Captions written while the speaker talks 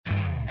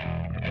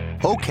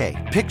Okay,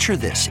 picture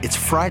this. It's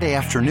Friday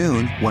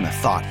afternoon when a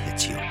thought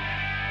hits you.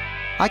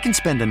 I can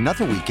spend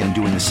another weekend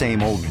doing the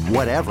same old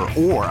whatever,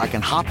 or I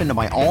can hop into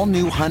my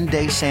all-new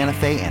Hyundai Santa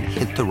Fe and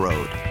hit the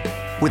road.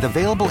 With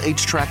available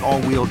H-Track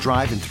all-wheel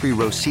drive and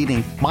 3-row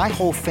seating, my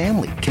whole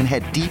family can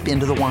head deep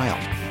into the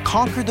wild.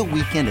 Conquer the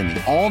weekend in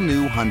the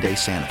all-new Hyundai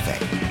Santa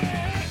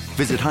Fe.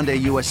 Visit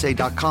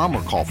HyundaiUSA.com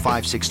or call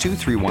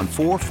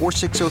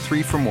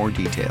 562-314-4603 for more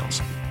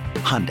details.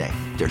 Hyundai,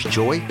 there's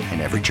joy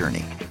in every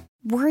journey.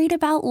 Worried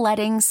about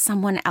letting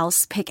someone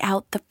else pick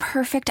out the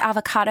perfect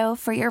avocado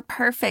for your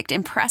perfect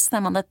impress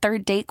them on the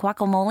third date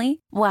guacamole?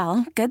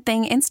 Well, good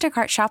thing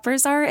Instacart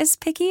shoppers are as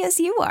picky as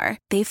you are.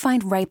 They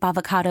find ripe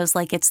avocados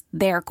like it's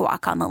their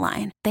guac on the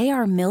line. They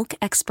are milk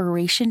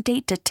expiration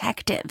date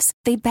detectives.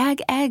 They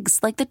bag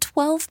eggs like the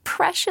 12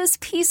 precious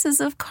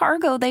pieces of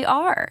cargo they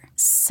are.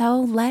 So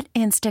let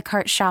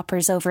Instacart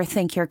shoppers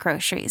overthink your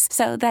groceries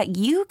so that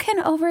you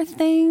can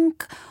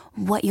overthink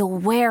what you'll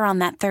wear on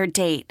that third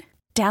date.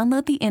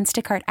 Download the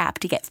Instacart app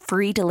to get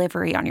free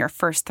delivery on your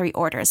first 3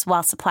 orders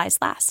while supplies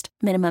last.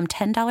 Minimum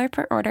 $10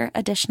 per order.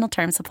 Additional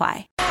terms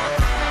apply.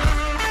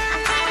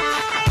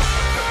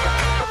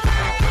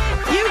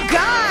 You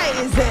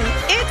guys,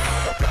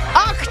 it's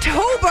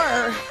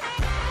October.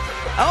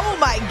 Oh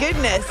my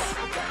goodness.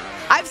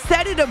 I've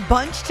said it a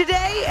bunch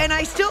today and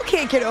I still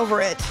can't get over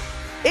it.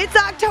 It's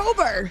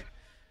October.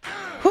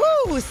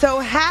 Whew, so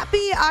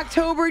happy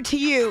October to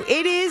you.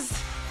 It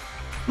is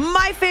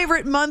my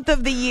favorite month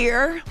of the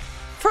year.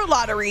 For a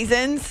lot of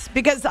reasons,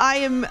 because I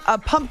am a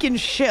pumpkin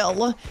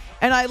shill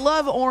and I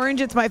love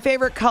orange. It's my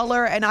favorite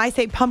color, and I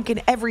say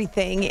pumpkin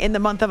everything in the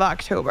month of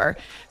October.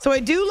 So I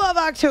do love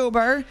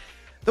October.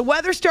 The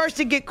weather starts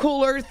to get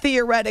cooler,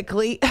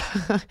 theoretically.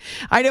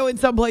 I know in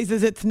some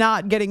places it's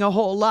not getting a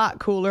whole lot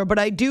cooler, but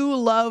I do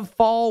love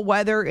fall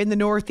weather in the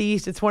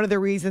Northeast. It's one of the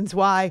reasons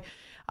why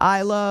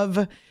I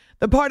love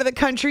the part of the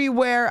country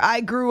where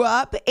I grew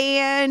up,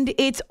 and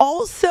it's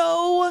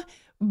also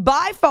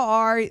by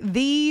far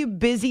the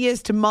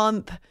busiest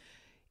month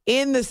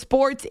in the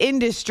sports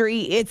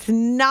industry. It's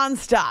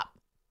nonstop.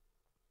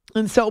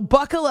 And so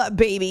buckle up,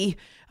 baby.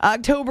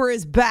 October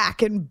is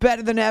back and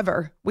better than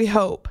ever, we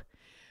hope.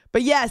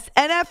 But yes,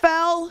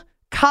 NFL,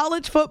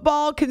 college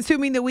football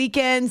consuming the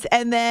weekends,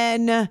 and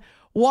then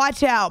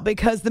watch out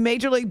because the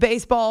Major League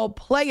Baseball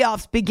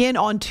playoffs begin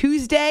on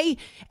Tuesday.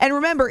 And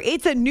remember,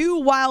 it's a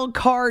new wild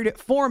card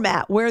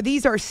format where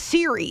these are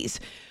series.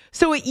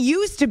 So it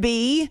used to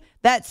be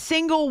that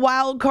single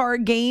wild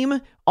card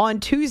game on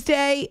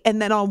Tuesday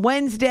and then on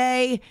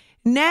Wednesday.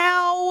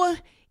 Now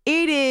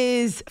it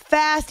is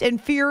fast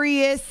and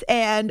furious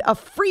and a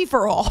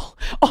free-for-all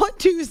on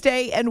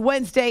Tuesday and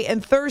Wednesday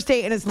and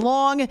Thursday. And as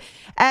long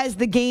as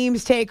the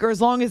games take, or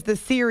as long as the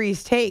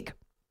series take.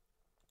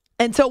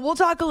 And so we'll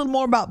talk a little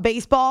more about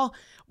baseball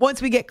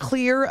once we get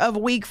clear of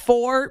week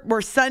 4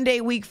 or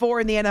Sunday week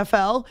 4 in the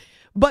NFL.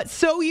 But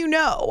so you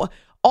know,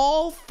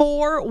 all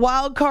 4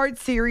 wild card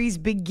series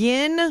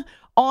begin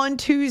on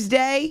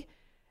Tuesday.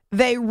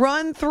 They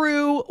run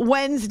through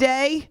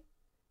Wednesday,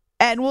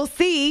 and we'll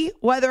see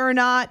whether or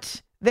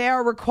not they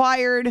are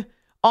required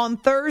on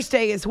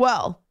Thursday as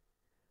well.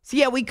 So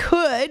yeah, we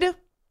could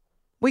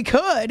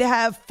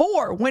have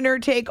 4 winner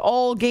take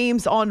all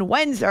games on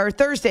Wednesday or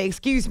Thursday,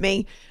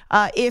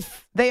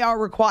 if they are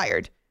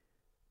required.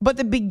 But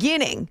the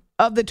beginning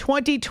of the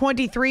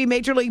 2023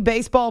 Major League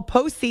Baseball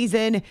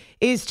postseason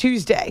is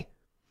Tuesday.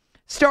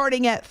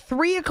 Starting at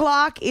 3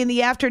 o'clock in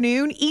the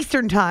afternoon,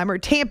 Eastern time or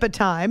Tampa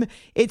time,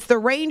 it's the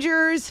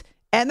Rangers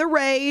and the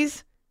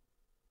Rays.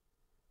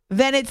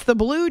 Then it's the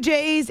Blue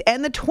Jays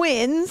and the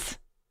Twins.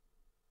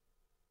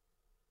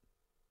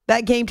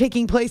 That game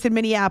taking place in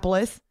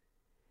Minneapolis.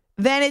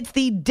 Then it's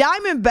the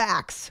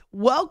Diamondbacks.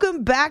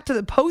 Welcome back to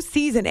the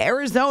postseason,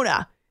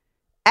 Arizona,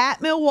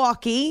 at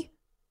Milwaukee.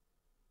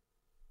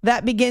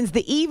 That begins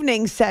the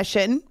evening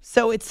session.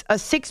 So it's a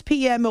 6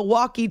 p.m.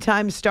 Milwaukee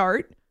time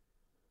start.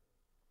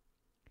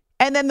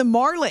 And then the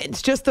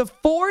Marlins, just the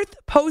 4th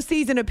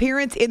postseason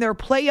appearance in their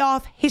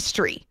playoff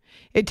history.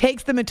 It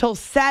takes them until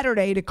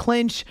Saturday to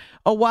clinch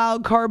a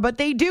wild card, but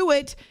they do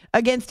it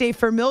against a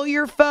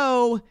familiar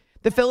foe,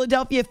 the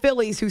Philadelphia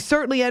Phillies, who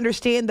certainly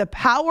understand the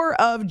power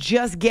of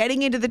just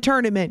getting into the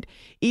tournament,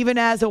 even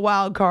as a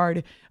wild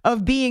card,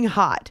 of being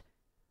hot.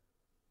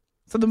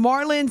 So the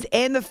Marlins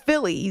and the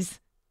Phillies,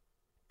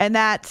 and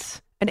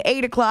that's an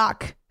 8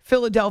 o'clock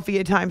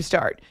Philadelphia time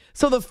start.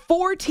 So the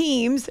 4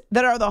 teams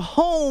that are the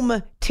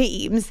home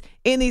teams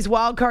in these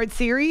wild card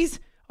series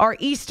are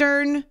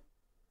Eastern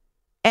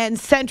and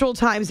Central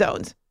time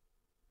zones.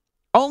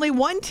 Only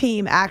one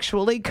team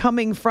actually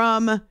coming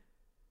from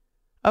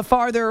a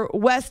farther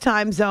west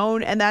time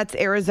zone, and that's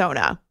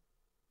Arizona.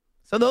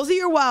 So those are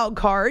your wild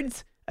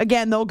cards.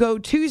 Again, they'll go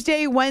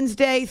Tuesday,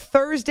 Wednesday,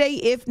 Thursday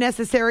if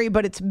necessary,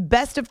 but it's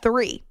best of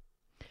 3.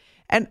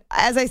 And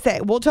as I say,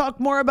 we'll talk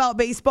more about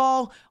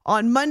baseball.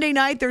 On Monday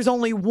night, there's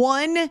only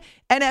one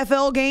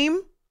NFL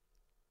game.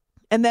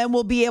 And then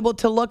we'll be able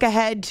to look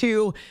ahead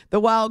to the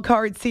Wild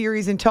Card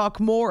Series and talk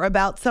more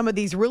about some of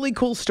these really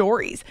cool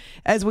stories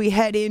as we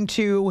head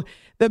into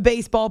the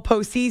baseball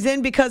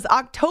postseason, because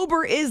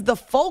October is the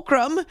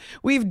fulcrum.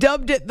 We've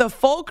dubbed it the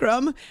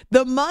fulcrum,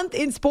 the month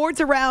in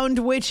sports around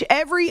which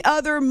every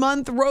other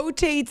month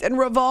rotates and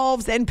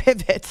revolves and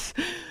pivots,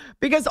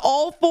 because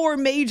all four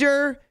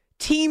major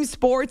team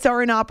sports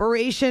are in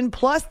operation,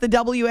 plus the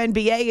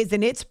WNBA is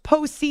in its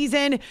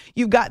postseason.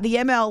 You've got the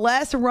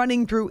MLS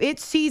running through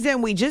its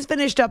season. We just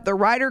finished up the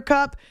Ryder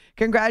Cup.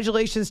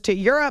 Congratulations to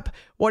Europe.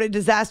 What a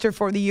disaster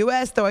for the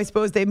U.S., though I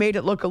suppose they made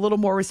it look a little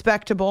more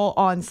respectable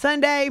on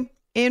Sunday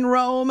in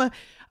Rome.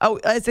 Oh,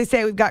 as I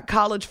say, we've got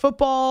college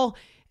football,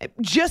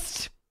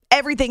 just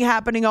everything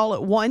happening all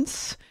at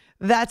once.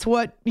 That's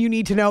what you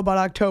need to know about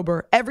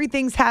October.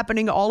 Everything's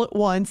happening all at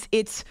once.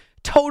 It's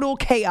total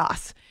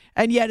chaos.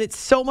 And yet it's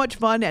so much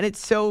fun and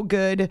it's so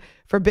good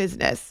for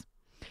business.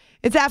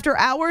 It's After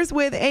Hours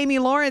with Amy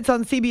Lawrence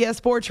on CBS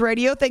Sports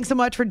Radio. Thanks so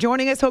much for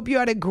joining us. Hope you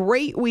had a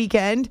great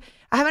weekend.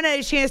 I haven't had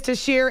a chance to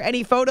share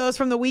any photos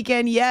from the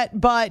weekend yet,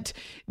 but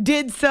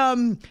did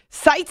some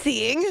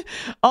sightseeing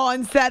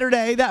on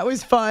Saturday. That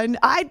was fun.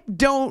 I've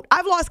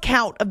lost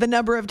count of the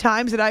number of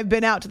times that I've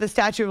been out to the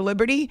Statue of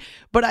Liberty,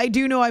 but I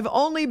do know I've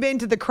only been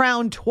to the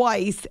Crown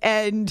twice,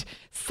 and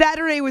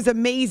Saturday was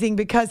amazing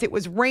because it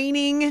was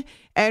raining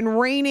and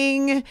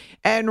raining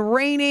and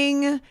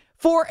raining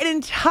for an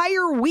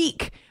entire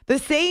week. The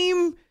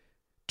same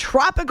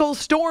tropical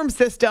storm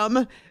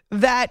system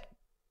that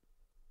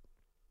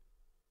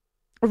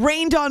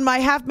rained on my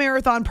half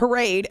marathon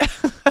parade,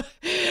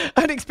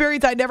 an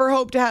experience I never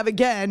hope to have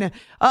again,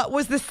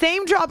 was the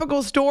same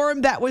tropical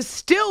storm that was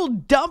still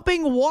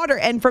dumping water.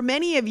 And for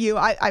many of you,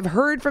 I've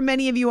heard from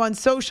many of you on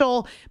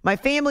social, my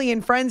family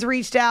and friends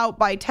reached out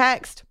by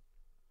text.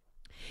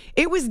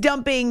 It was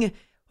dumping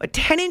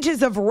 10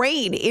 inches of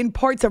rain in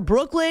parts of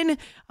Brooklyn,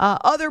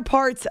 other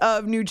parts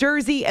of New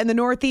Jersey and the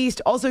Northeast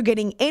also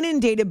getting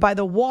inundated by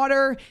the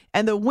water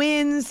and the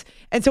winds.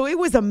 And so it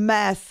was a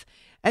mess.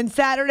 And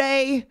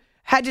Saturday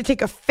had to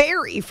take a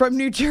ferry from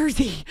New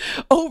Jersey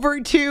over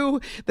to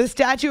the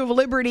Statue of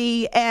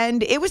Liberty.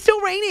 And it was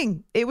still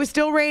raining. It was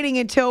still raining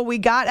until we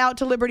got out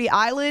to Liberty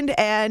Island,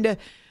 and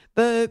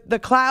the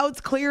clouds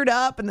cleared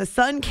up and the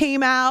sun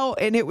came out,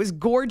 and it was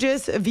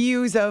gorgeous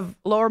views of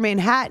Lower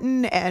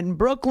Manhattan and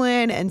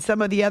Brooklyn and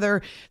some of the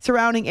other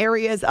surrounding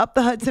areas up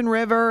the Hudson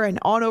River and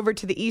on over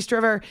to the East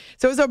River.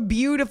 So it was a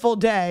beautiful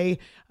day,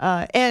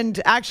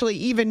 and actually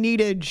even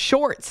needed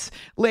shorts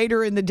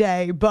later in the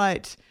day.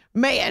 But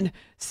man,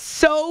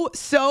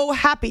 so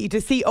happy to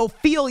see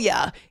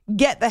Ophelia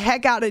get the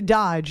heck out of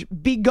Dodge.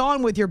 Be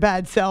gone with your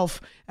bad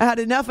self. I had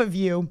enough of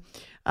you.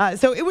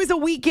 So it was a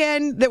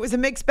weekend that was a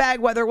mixed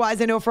bag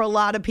weather-wise, I know, for a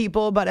lot of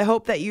people, but I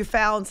hope that you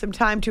found some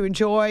time to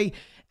enjoy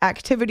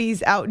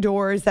activities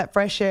outdoors, that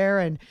fresh air,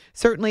 and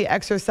certainly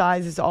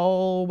exercise is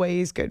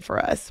always good for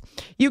us.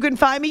 You can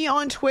find me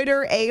on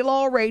Twitter,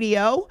 A-Law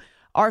Radio,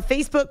 our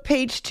Facebook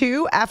page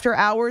too, After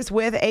Hours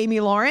with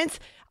Amy Lawrence.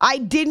 I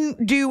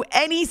didn't do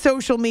any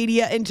social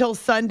media until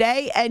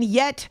Sunday, and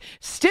yet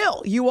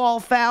still you all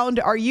found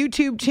our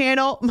YouTube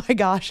channel. My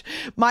gosh,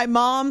 my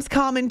mom's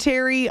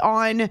commentary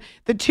on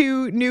the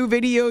 2 new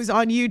videos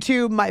on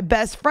YouTube, my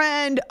best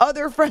friend,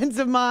 other friends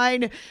of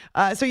mine.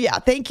 So yeah,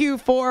 thank you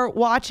for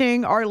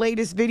watching our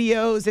latest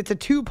videos. It's a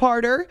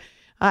 2-parter.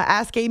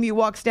 Ask Amy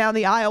Walks Down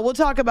the Aisle. We'll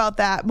talk about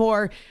that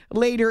more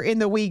later in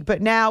the week, but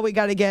now we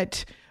got to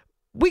get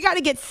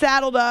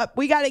saddled up.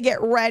 We got to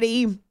get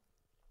ready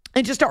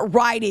and just start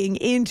riding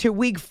into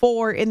week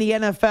 4 in the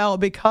NFL,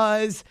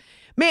 because,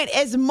 man,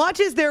 as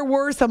much as there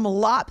were some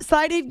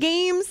lopsided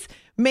games,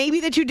 maybe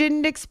that you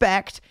didn't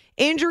expect,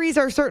 injuries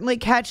are certainly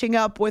catching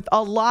up with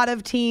a lot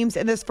of teams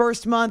in this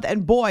first month.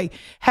 And boy,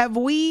 have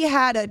we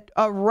had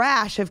a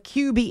rash of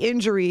QB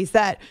injuries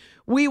that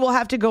we will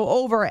have to go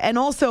over, and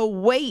also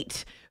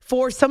wait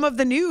for some of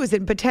the news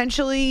and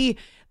potentially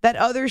that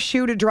other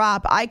shoe to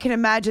drop. I can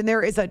imagine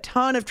there is a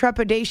ton of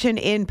trepidation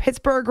in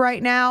Pittsburgh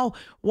right now,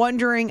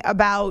 wondering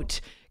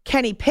about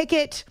Kenny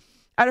Pickett.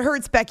 I'd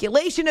heard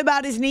speculation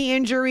about his knee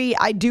injury.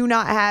 I do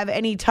not have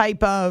any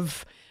type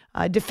of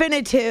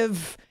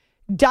definitive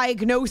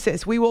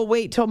diagnosis. We will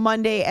wait till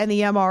Monday and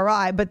the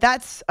MRI, but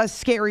that's a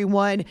scary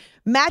one.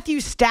 Matthew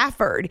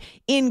Stafford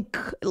in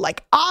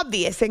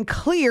obvious and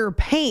clear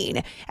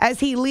pain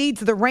as he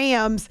leads the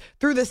Rams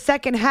through the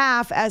second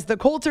half as the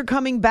Colts are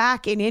coming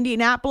back in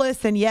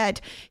Indianapolis, and yet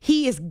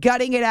he is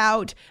gutting it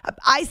out.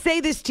 I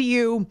say this to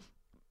you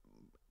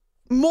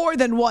more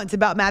than once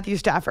about Matthew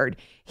Stafford.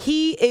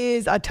 He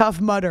is a tough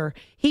mutter.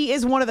 He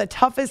is one of the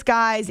toughest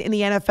guys in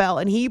the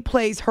NFL, and he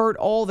plays hurt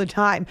all the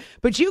time.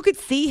 But you could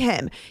see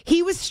him.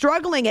 He was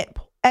struggling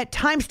at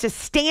times to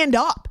stand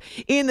up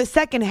in the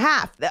second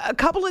half. A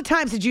couple of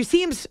times, did you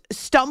see him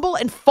stumble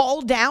and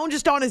fall down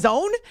just on his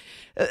own?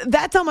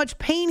 That's how much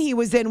pain he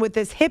was in with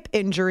this hip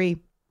injury.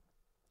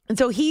 And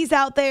so he's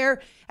out there,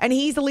 and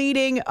he's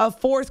leading a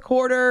fourth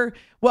quarter.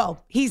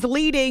 Well, he's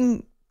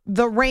leading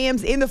the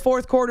Rams in the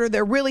fourth quarter.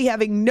 They're really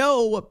having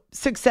no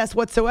success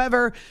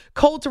whatsoever.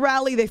 Colts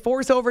rally, they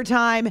force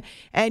overtime,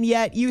 and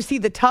yet you see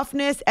the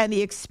toughness and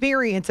the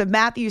experience of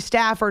Matthew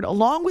Stafford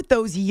along with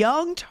those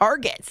young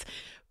targets.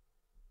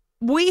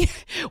 We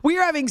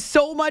are having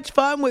so much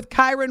fun with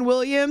Kyron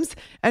Williams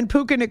and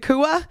Puka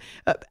Nacua.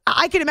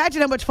 I can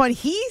imagine how much fun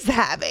he's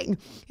having.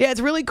 Yeah,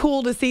 it's really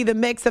cool to see the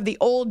mix of the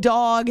old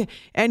dog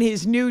and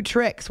his new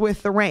tricks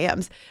with the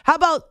Rams. How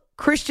about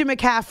Christian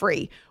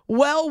McCaffrey?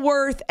 Well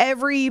worth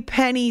every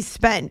penny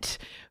spent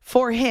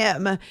for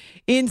him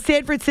in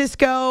San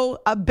Francisco,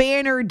 a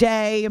banner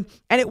day.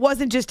 And it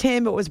wasn't just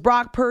him. It was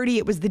Brock Purdy.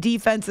 It was the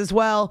defense as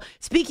well.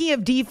 Speaking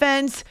of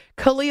defense,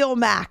 Khalil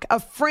Mack, a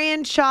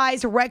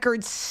franchise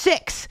record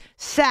 6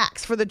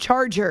 sacks for the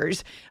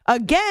Chargers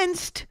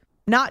against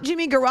not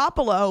Jimmy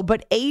Garoppolo,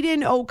 but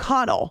Aiden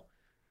O'Connell.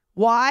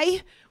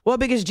 Why? Well,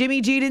 because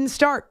Jimmy G didn't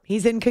start.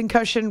 He's in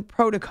concussion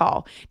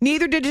protocol.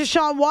 Neither did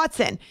Deshaun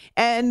Watson.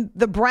 And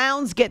the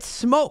Browns get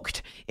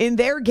smoked in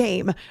their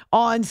game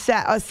on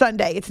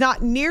Sunday. It's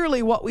not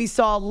nearly what we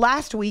saw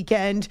last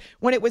weekend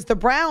when it was the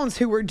Browns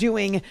who were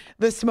doing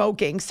the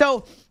smoking.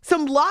 So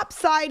some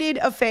lopsided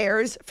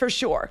affairs for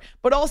sure,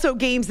 but also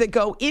games that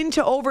go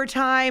into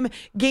overtime,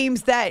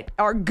 games that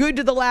are good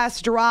to the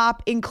last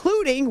drop,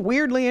 including,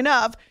 weirdly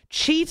enough,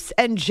 Chiefs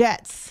and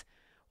Jets.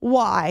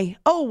 Why?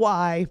 Oh,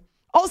 why?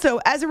 Also,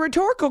 as a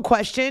rhetorical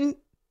question,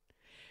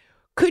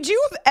 could you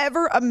have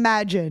ever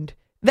imagined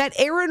that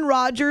Aaron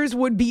Rodgers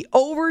would be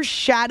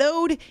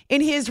overshadowed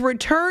in his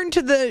return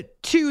to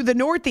the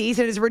Northeast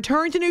and his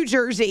return to New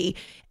Jersey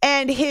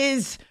and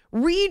his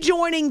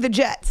rejoining the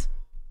Jets?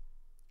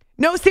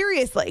 No,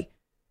 seriously.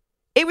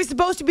 It was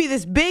supposed to be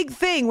this big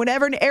thing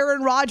whenever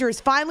Aaron Rodgers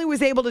finally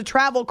was able to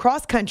travel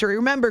cross country.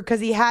 Remember, because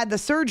he had the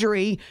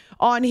surgery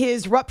on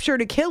his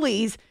ruptured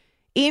Achilles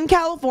in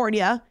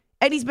California,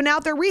 and he's been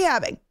out there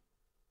rehabbing.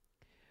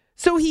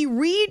 So he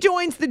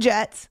rejoins the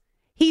Jets.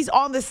 He's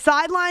on the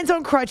sidelines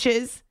on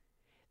crutches.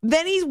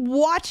 Then he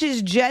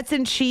watches Jets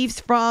and Chiefs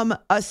from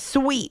a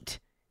suite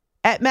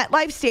at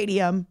MetLife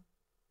Stadium,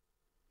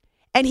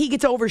 and he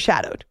gets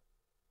overshadowed.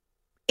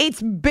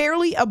 It's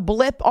barely a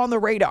blip on the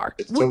radar.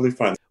 It's totally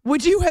fine.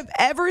 Would you have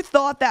ever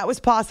thought that was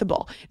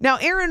possible? Now,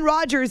 Aaron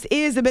Rodgers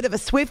is a bit of a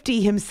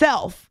Swiftie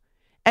himself.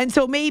 And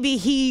so maybe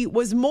he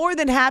was more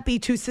than happy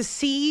to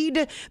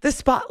cede the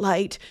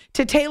spotlight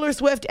to Taylor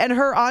Swift and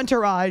her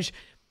entourage.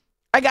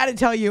 I got to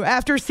tell you,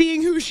 after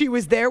seeing who she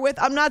was there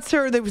with, I'm not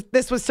sure that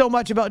this was so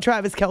much about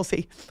Travis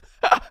Kelce.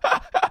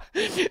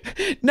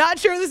 Not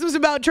sure this was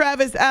about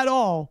Travis at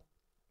all.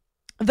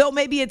 Though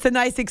maybe it's a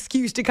nice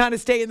excuse to kind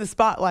of stay in the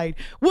spotlight.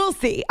 We'll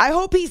see. I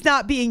hope he's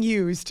not being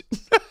used.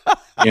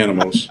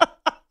 Animals.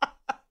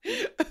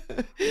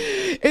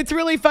 It's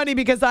really funny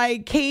because I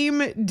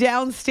came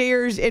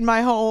downstairs in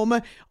my home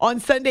on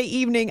Sunday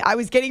evening. I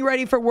was getting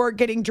ready for work,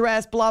 getting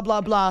dressed, blah,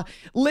 blah, blah,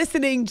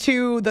 listening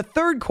to the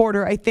third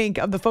quarter, I think,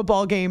 of the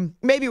football game.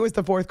 Maybe it was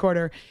the fourth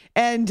quarter.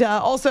 And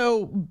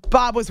also,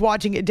 Bob was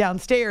watching it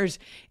downstairs.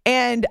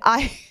 And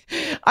I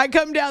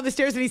come down the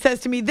stairs and he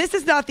says to me, "This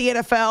is not the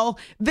NFL.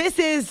 This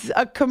is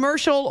a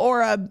commercial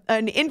or an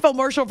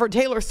infomercial for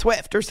Taylor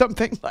Swift," or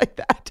something like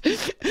that.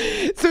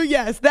 So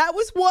yes, that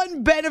was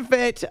one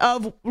benefit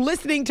of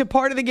listening to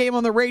part of the game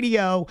on the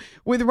radio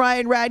with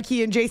Ryan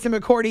Radke and Jason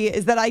McCourty,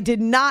 is that I did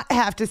not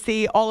have to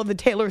see all of the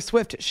Taylor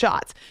Swift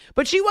shots.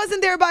 But she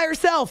wasn't there by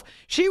herself.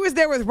 She was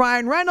there with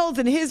Ryan Reynolds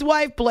and his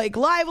wife, Blake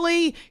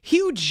Lively,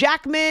 Hugh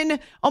Jackman.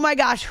 Oh my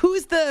gosh,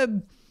 who's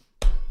the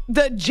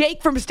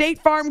Jake from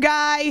State Farm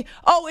guy?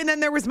 Oh, and then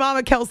there was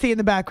Mama Kelsey in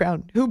the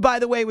background, who, by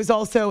the way, was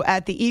also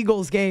at the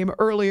Eagles game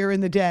earlier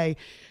in the day.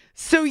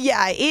 So,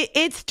 yeah,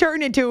 it's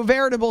turned into a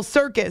veritable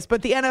circus,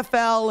 but the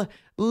NFL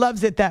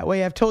loves it that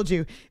way. I've told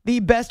you, the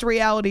best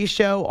reality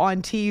show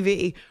on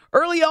TV.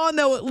 Early on,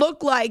 though, it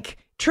looked like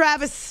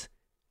Travis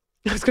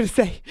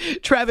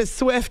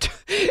Swift.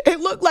 It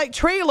looked like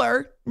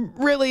Taylor,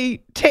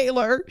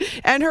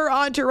 and her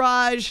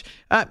entourage,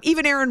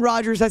 even Aaron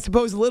Rodgers, I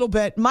suppose, a little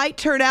bit, might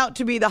turn out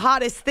to be the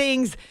hottest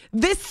things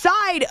this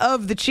side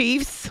of the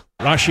Chiefs.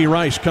 Rashee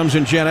Rice comes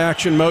in jet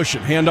action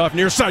motion. Handoff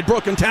near side,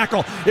 broken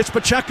tackle. It's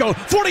Pacheco,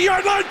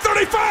 40-yard line,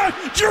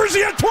 35.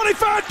 Jersey at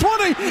 25,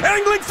 20.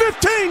 Angling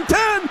 15,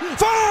 10,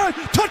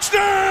 5.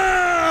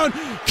 Touchdown!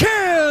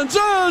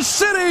 Kansas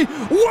City.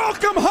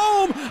 Welcome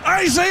home.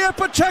 Isaiah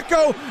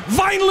Pacheco,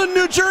 Vineland,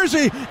 New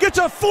Jersey, gets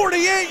a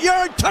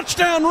 48-yard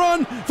touchdown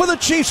run for the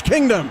Chiefs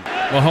Kingdom.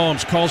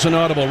 Mahomes calls an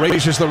audible,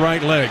 raises the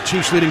right leg.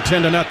 Chiefs leading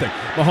 10-0.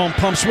 Mahomes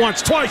pumps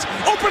once, twice.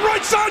 Open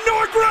right side,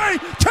 Noah Gray.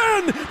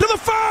 10 to the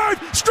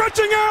 5.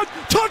 Stretching out.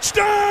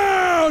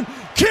 Touchdown!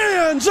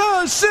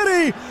 Kansas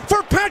City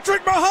for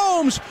Patrick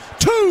Mahomes.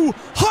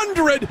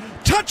 200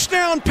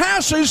 touchdown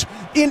passes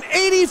in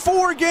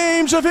 84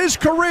 games of his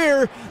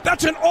career.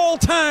 That's an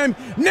all-time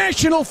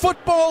National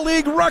Football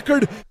League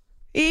record.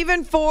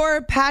 Even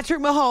for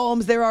Patrick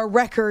Mahomes, there are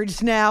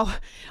records now.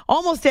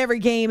 Almost every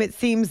game, it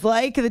seems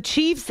like. The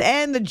Chiefs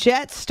and the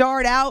Jets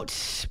start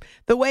out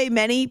the way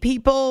many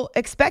people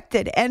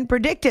expected and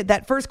predicted.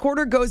 That first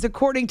quarter goes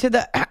according to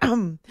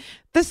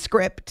the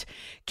script.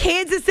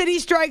 Kansas City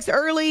strikes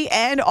early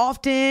and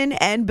often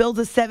and builds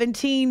a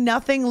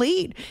 17-0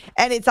 lead.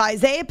 And it's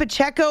Isaiah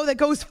Pacheco that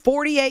goes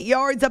 48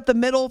 yards up the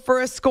middle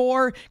for a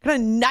score,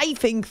 kind of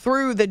knifing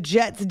through the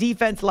Jets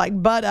defense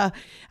like butter.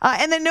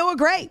 And then Noah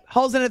Gray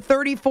hauls in a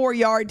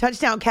 34-yard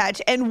touchdown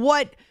catch. And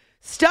what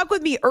stuck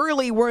with me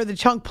early were the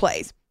chunk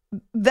plays.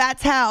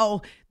 That's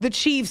how the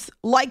Chiefs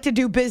like to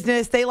do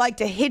business. They like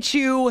to hit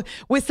you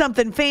with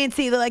something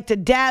fancy. They like to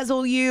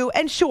dazzle you.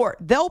 And sure,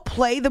 they'll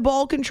play the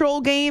ball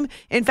control game.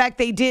 In fact,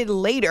 they did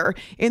later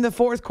in the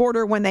fourth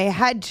quarter when they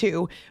had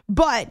to.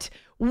 But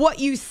what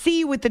you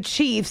see with the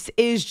Chiefs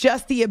is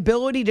just the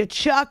ability to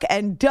chuck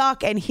and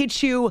duck and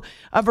hit you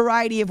a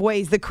variety of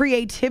ways. The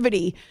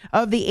creativity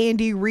of the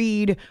Andy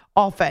Reid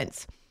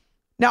offense.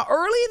 Now,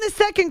 early in the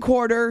second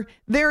quarter,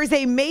 there is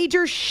a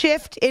major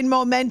shift in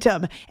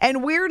momentum.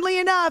 And weirdly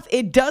enough,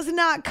 it does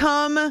not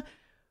come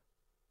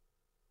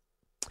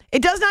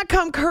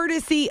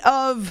courtesy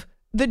of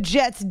the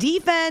Jets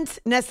defense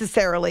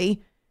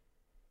necessarily.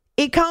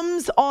 It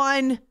comes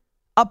on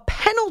a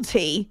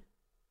penalty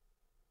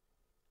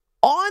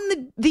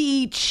on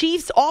the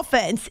Chiefs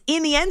offense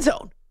in the end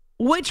zone,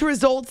 which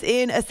results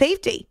in a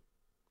safety.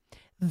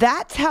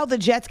 That's how the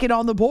Jets get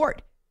on the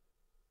board.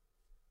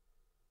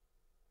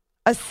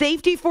 A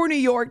safety for New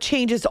York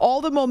changes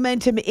all the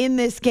momentum in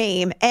this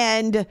game.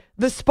 And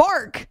the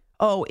spark,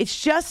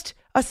 it's just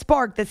a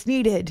spark that's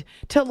needed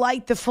to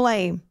light the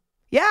flame.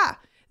 Yeah,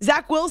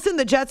 Zach Wilson,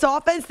 the Jets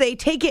offense, they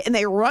take it and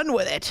they run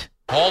with it.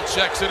 Hall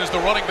checks in as the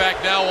running back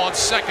now on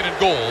 2nd and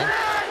goal.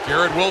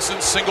 Garrett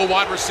Wilson, single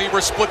wide receiver,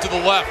 split to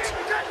the left.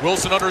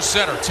 Wilson under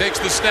center, takes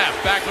the snap,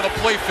 back on a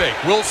play fake.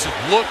 Wilson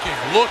looking,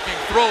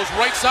 throws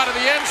right side of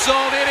the end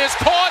zone. It is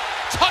caught.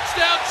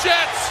 Touchdown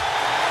Jets.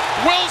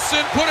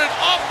 Wilson put it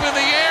up in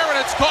the air, and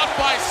it's caught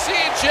by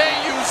C.J.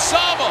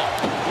 Uzomah.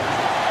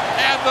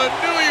 And the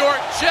New York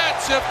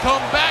Jets have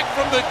come back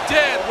from the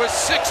dead with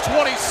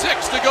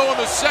 6:26 to go in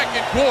the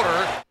second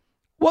quarter.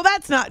 Well,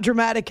 that's not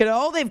dramatic at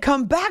all. They've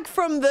come back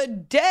from the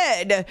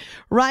dead.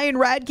 Ryan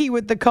Radke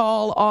with the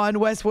call on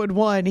Westwood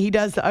One. He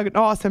does an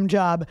awesome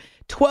job.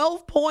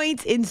 12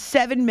 points in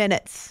 7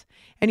 minutes.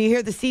 And you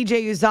hear the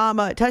C.J.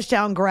 Uzomah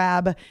touchdown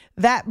grab.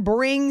 That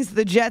brings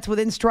the Jets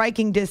within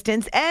striking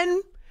distance.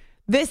 And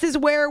this is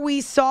where we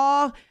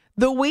saw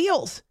the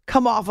wheels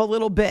come off a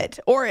little bit,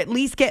 or at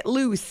least get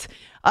loose.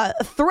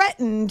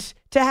 Threatened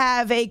to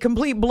have a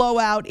complete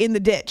blowout in the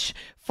ditch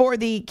for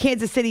the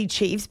Kansas City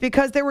Chiefs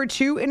because there were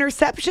 2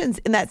 interceptions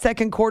in that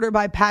second quarter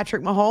by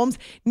Patrick Mahomes.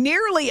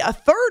 Nearly a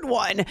third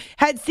one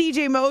had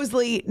C.J.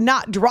 Mosley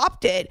not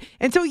dropped it.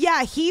 And so,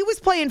 yeah, he was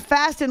playing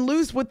fast and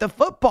loose with the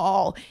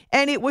football,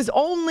 and it was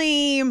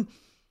only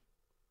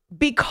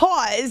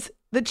because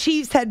the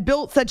Chiefs had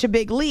built such a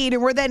big lead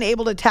and were then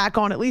able to tack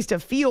on at least a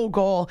field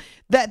goal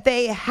that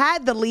they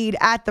had the lead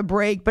at the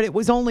break, but it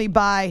was only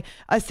by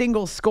a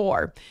single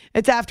score.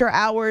 It's After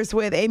Hours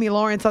with Amy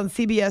Lawrence on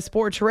CBS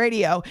Sports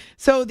Radio.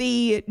 So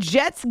the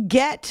Jets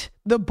get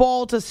the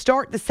ball to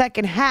start the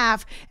second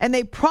half, and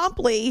they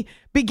promptly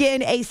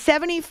begin a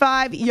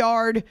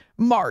 75-yard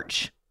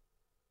march.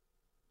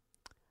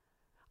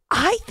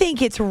 I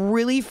think it's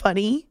really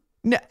funny.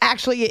 No,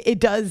 actually, it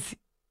does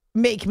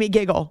make me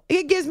giggle.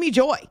 It gives me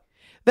joy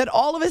that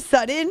all of a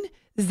sudden,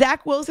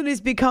 Zach Wilson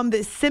has become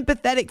this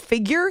sympathetic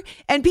figure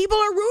and people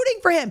are rooting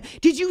for him.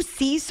 Did you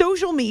see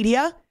social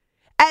media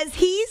as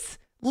he's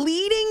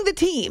leading the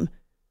team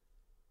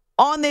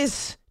on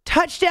this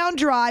touchdown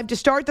drive to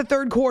start the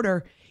third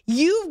quarter?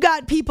 You've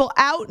got people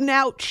out and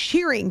out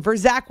cheering for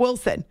Zach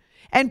Wilson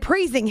and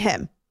praising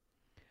him.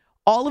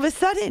 All of a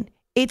sudden,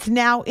 it's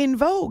now in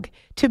vogue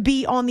to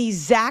be on the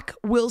Zach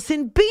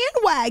Wilson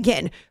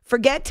bandwagon.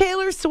 Forget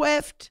Taylor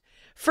Swift.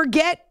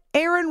 Forget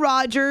Aaron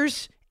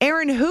Rodgers.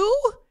 Aaron who?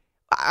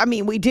 I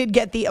mean, we did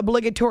get the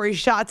obligatory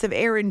shots of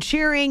Aaron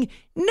cheering.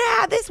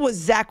 Nah, this was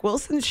Zach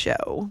Wilson's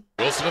show.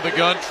 Wilson in the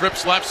gun,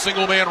 trips left,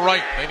 single man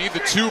right. They need the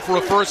 2 for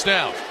a first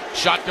down.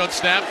 Shotgun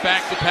snap,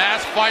 back to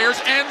pass,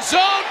 fires, end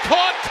zone,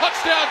 caught,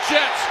 touchdown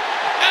Jets.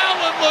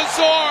 Allen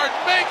Lazard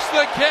makes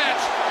the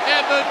catch,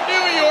 and the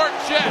New York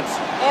Jets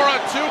are a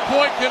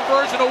 2-point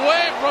conversion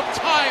away from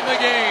tying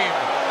the game.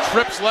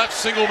 Trips left,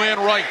 single man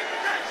right.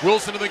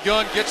 Wilson in the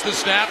gun, gets the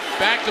snap,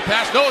 back to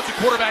pass. No, it's a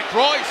quarterback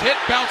draw. He's hit,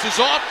 bounces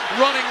off,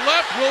 running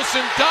left.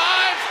 Wilson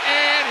dives,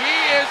 and he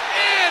is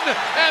in,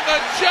 and the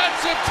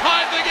Jets have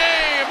tied the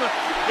game.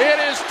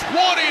 It is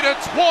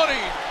 20-20.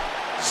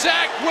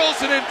 Zach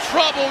Wilson in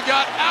trouble,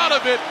 got out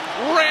of it,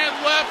 ran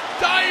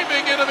left,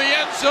 diving into the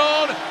end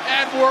zone,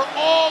 and we're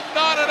all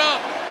knotted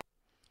up.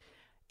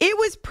 It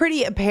was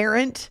pretty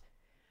apparent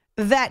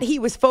that he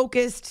was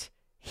focused.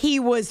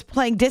 He was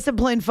playing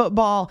disciplined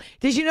football.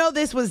 Did you know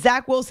this was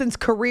Zach Wilson's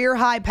career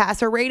high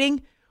passer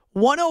rating?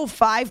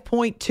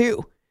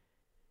 105.2.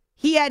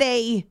 He had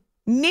a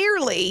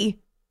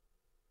nearly,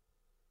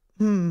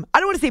 I don't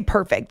want to say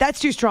perfect. That's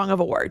too strong of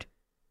a word.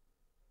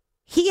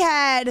 He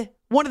had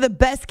one of the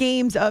best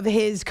games of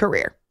his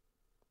career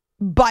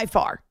by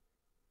far.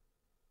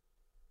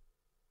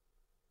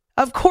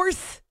 Of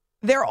course,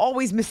 there are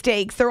always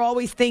mistakes. There are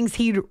always things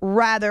he'd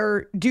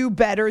rather do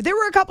better. There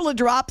were a couple of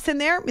drops in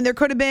there. I mean, there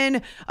could have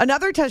been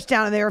another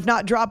touchdown in there if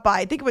not dropped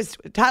by, I think it was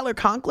Tyler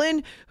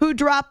Conklin who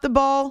dropped the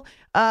ball.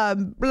 I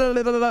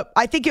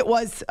think it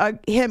was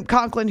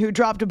Conklin who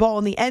dropped a ball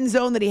in the end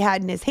zone that he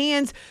had in his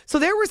hands. So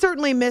there were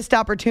certainly missed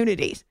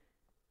opportunities.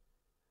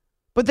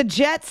 But the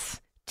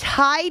Jets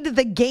tied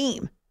the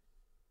game.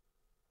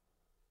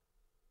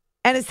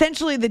 And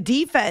essentially the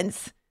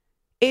defense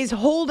is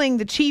holding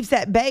the Chiefs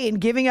at bay and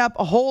giving up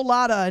a whole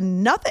lot of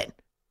nothing.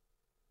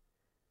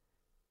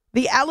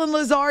 The Allen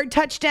Lazard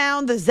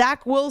touchdown, the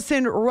Zach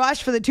Wilson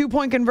rush for the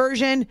 2-point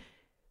conversion,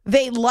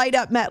 they light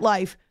up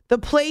MetLife. The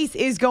place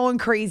is going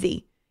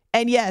crazy.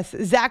 And yes,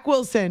 Zach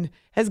Wilson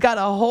has got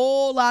a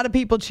whole lot of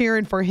people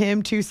cheering for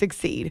him to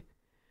succeed.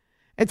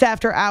 It's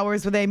After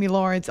Hours with Amy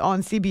Lawrence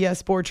on CBS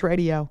Sports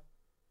Radio.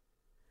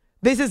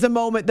 This is a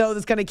moment, though,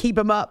 that's going to keep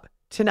him up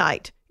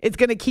tonight. It's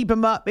going to keep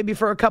him up maybe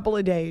for a couple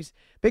of days.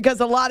 Because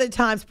a lot of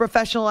times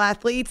professional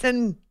athletes,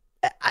 and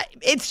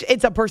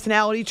it's a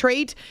personality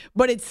trait,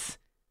 but it's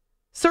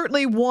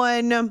certainly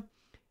one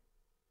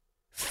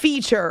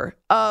feature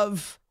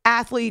of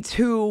athletes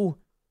who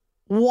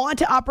want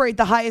to operate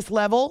the highest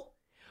level,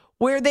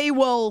 where they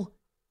will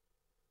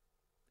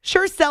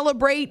sure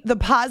celebrate the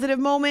positive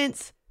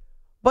moments,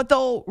 but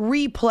they'll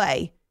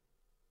replay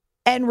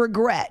and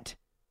regret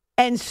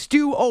and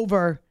stew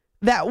over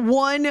that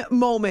one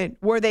moment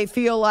where they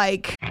feel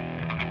like...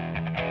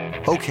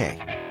 Okay,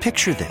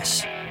 picture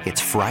this.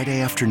 It's Friday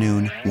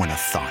afternoon when a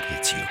thought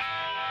hits you.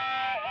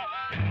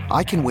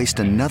 I can waste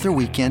another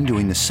weekend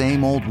doing the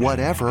same old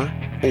whatever,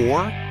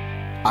 or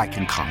I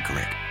can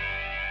conquer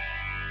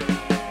it.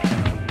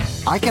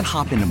 I can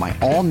hop into my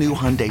all-new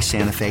Hyundai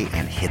Santa Fe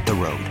and hit the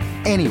road.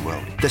 Any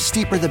road. The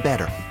steeper, the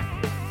better.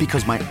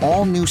 Because my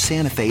all-new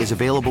Santa Fe is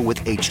available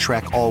with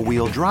H-Track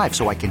all-wheel drive,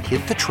 so I can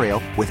hit the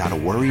trail without a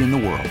worry in the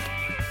world.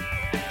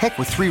 Heck,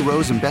 with 3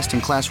 rows and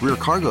best-in-class rear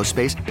cargo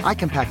space, I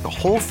can pack the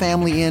whole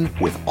family in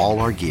with all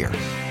our gear.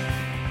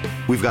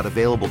 We've got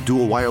available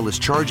dual wireless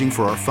charging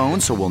for our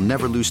phones, so we'll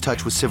never lose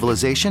touch with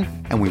civilization,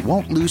 and we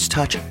won't lose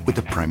touch with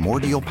the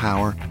primordial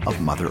power of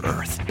Mother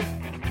Earth.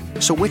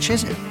 So which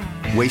is it?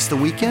 Waste the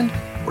weekend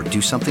or do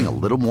something a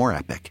little more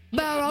epic?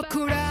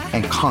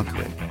 And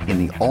conquer it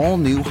in the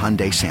all-new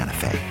Hyundai Santa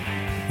Fe.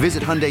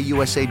 Visit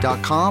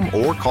HyundaiUSA.com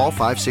or call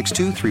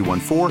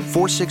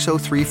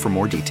 562-314-4603 for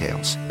more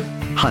details.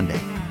 Hyundai.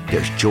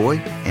 There's joy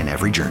in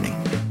every journey.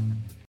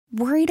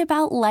 Worried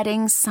about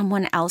letting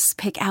someone else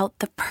pick out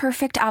the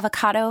perfect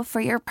avocado for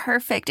your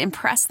perfect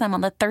impress them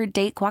on the third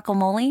date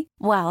guacamole?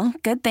 Well,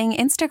 good thing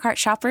Instacart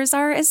shoppers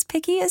are as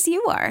picky as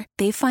you are.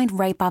 They find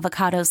ripe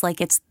avocados like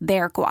it's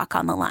their guac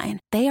on the line.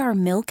 They are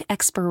milk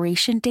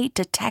expiration date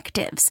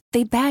detectives.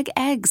 They bag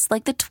eggs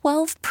like the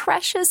 12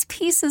 precious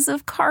pieces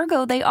of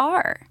cargo they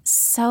are.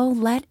 So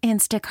let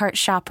Instacart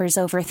shoppers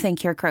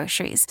overthink your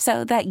groceries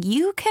so that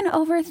you can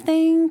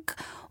overthink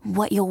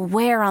what you'll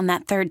wear on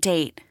that third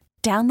date.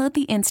 Download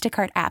the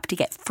Instacart app to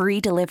get free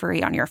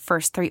delivery on your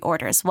first 3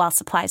 orders while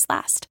supplies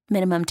last.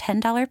 Minimum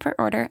 $10 per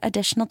order.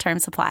 Additional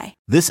terms apply.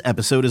 This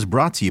episode is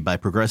brought to you by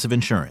Progressive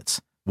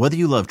Insurance. Whether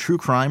you love true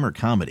crime or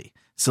comedy,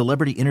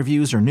 celebrity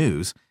interviews or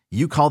news,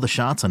 you call the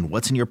shots on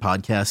what's in your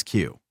podcast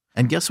queue.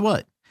 And guess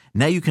what?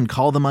 Now you can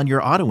call them on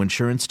your auto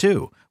insurance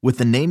too with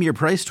the Name Your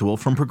Price tool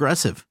from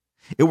Progressive.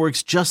 It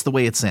works just the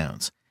way it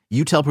sounds.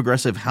 You tell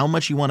Progressive how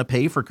much you want to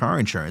pay for car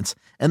insurance,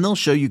 and they'll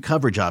show you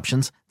coverage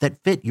options that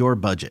fit your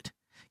budget.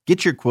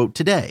 Get your quote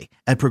today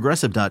at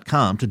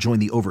Progressive.com to join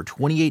the over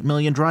 28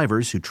 million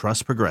drivers who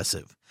trust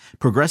Progressive.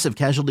 Progressive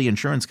Casualty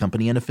Insurance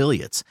Company and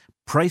Affiliates.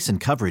 Price and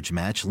coverage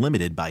match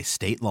limited by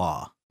state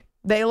law.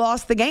 They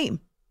lost the game.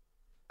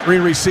 3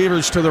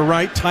 receivers to the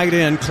right, tight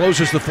end,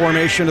 closes the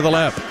formation to the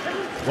left.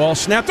 Ball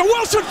snapped to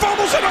Wilson,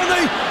 fumbles it on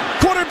the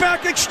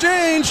quarterback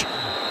exchange.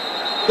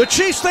 The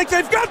Chiefs think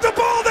they've got the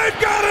ball. They've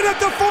got it at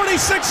the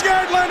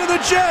 46-yard line of the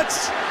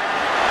Jets.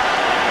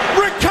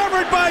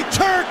 Recovered by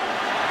Turk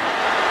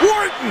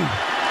Wharton.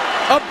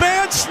 A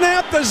bad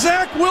snap to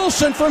Zach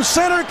Wilson from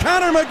center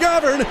Connor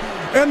McGovern,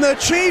 and the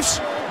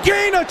Chiefs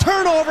gain a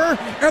turnover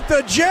at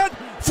the Jet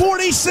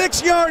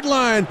 46-yard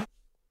line.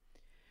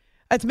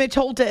 That's Mitch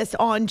Holtis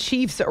on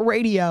Chiefs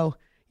radio.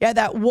 Yeah,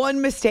 that one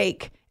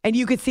mistake, and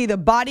you could see the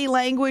body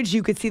language,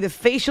 you could see the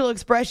facial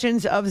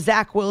expressions of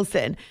Zach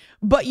Wilson.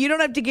 But you don't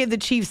have to give the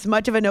Chiefs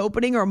much of an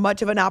opening or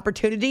much of an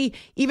opportunity,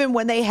 even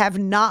when they have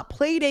not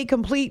played a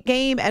complete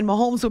game, and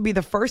Mahomes will be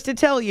the first to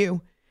tell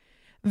you,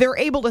 they're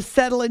able to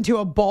settle into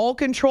a ball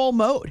control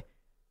mode.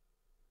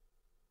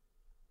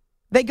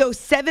 They go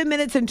 7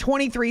 minutes and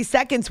 23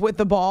 seconds with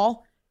the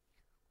ball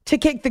to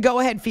kick the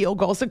go-ahead field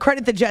goal. So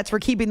credit the Jets for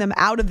keeping them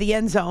out of the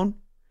end zone.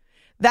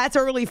 That's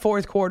early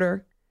fourth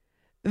quarter.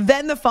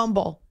 Then the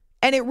fumble.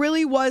 And it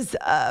really was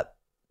a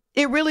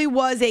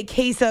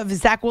case of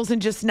Zach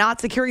Wilson just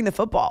not securing the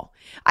football.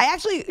 I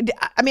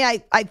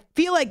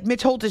feel like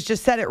Mitch Holtis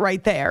just said it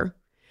right there,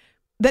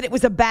 that it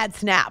was a bad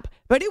snap.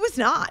 But it was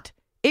not.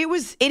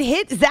 It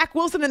hit Zach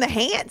Wilson in the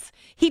hands.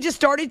 He just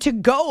started to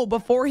go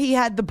before he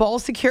had the ball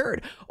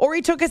secured, or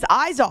he took his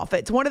eyes off it.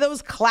 It's one of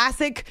those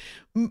classic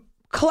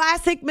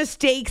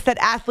mistakes that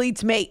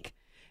athletes make.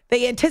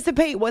 They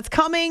anticipate what's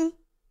coming,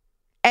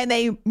 and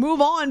they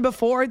move on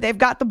before they've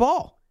got the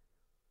ball.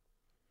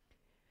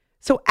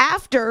 So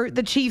after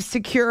the Chiefs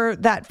secure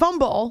that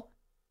fumble,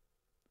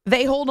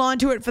 they hold on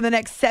to it for the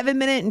next 7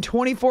 minutes and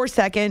 24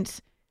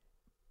 seconds.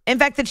 In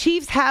fact, the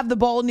Chiefs have the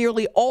ball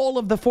nearly all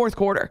of the fourth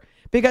quarter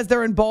because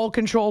they're in ball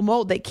control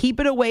mode. They keep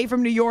it away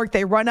from New York.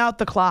 They run out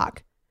the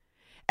clock.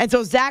 And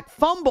so Zach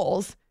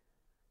fumbles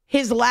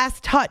his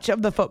last touch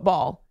of the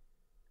football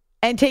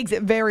and takes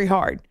it very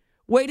hard.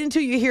 Wait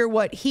until you hear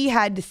what he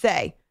had to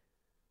say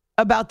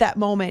about that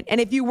moment. And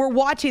if you were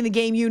watching the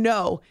game, you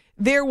know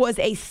there was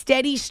a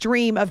steady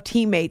stream of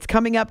teammates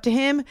coming up to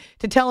him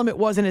to tell him it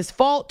wasn't his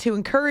fault, to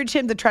encourage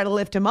him, to try to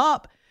lift him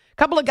up. A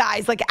couple of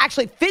guys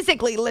actually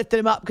physically lifted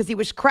him up because he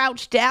was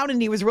crouched down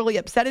and he was really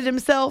upset at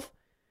himself.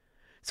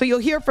 So you'll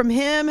hear from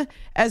him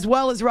as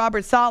well as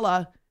Robert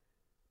Saleh.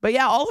 But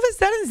yeah, all of a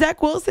sudden,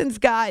 Zach Wilson's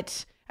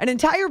got an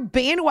entire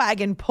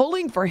bandwagon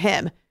pulling for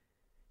him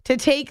to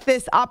take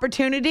this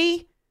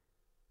opportunity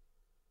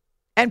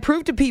and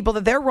prove to people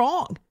that they're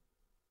wrong.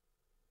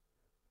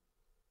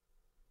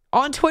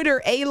 On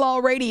Twitter, A-Law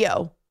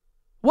Radio.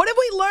 What have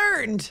we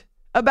learned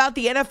about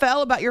the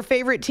NFL, about your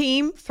favorite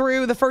team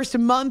through the first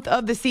month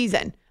of the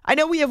season? I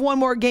know we have one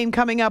more game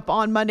coming up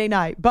on Monday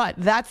night, but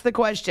that's the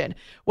question.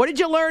 What did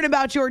you learn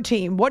about your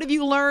team? What have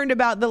you learned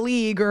about the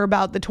league or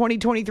about the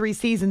 2023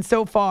 season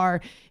so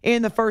far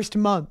in the first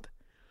month?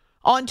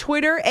 On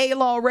Twitter,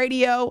 A-Law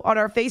Radio, on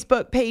our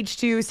Facebook page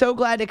too. So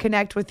glad to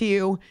connect with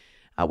you.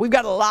 We've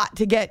got a lot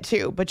to get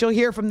to, but you'll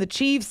hear from the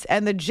Chiefs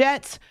and the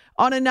Jets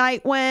on a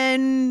night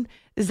when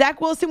Zach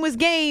Wilson was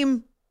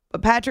game,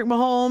 but Patrick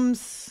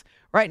Mahomes,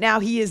 right now,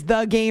 he is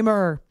the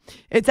gamer.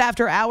 It's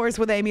After Hours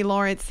with Amy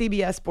Lawrence,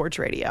 CBS Sports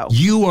Radio.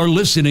 You are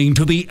listening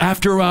to the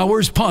After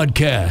Hours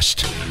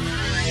Podcast.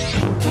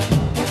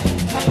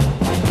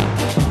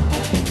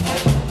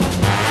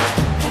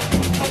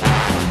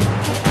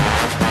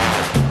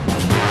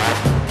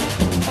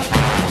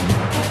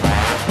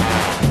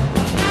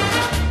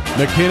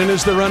 McKinnon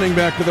is the running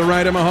back to the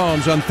right of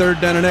Mahomes on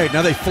 3rd down and 8.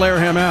 Now they flare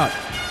him out.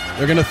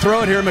 They're going to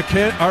throw it here.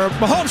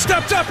 Mahomes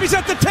steps up. He's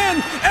at the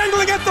 10,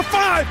 angling at the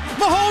 5.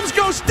 Mahomes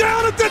goes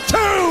down at the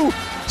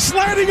 2,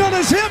 sliding on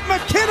his hip,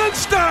 McKinnon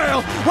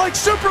style, like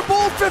Super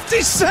Bowl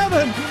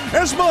 57,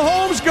 as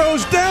Mahomes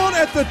goes down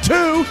at the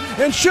 2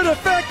 and should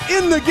affect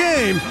in the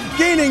game,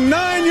 gaining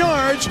 9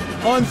 yards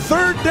on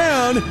 3rd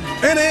down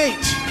and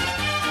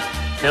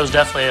 8. It was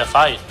definitely a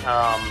fight.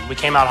 We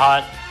came out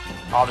hot,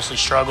 obviously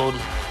struggled.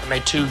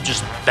 Made 2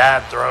 just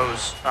bad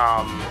throws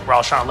where I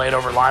was trying to lay it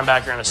over a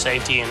linebacker and a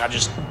safety, and I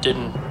just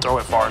didn't throw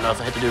it far enough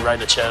and hit the dude right in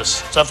the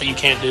chest. Stuff that you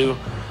can't do.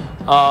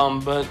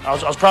 But I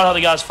was proud of how the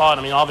guys fought.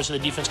 I mean, obviously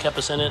the defense kept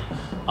us in it,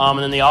 and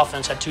then the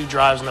offense had 2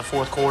 drives in the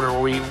fourth quarter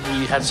where we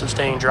had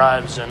sustained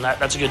drives, and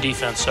that's a good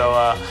defense. So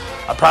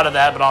I'm proud of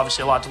that, but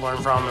obviously a lot to learn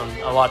from and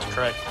a lot to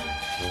correct.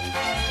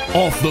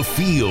 Off the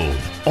field,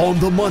 on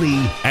the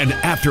money, and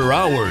after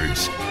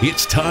hours,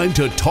 it's time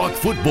to talk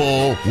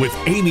football with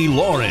Amy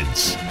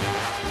Lawrence.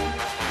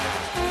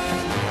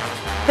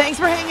 Thanks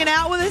for hanging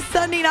out with us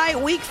Sunday night,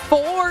 week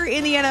 4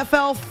 in the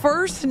NFL,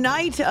 first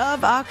night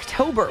of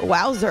October.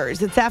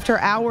 Wowzers. It's After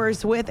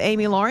Hours with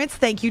Amy Lawrence.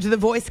 Thank you to the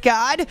voice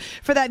god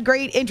for that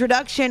great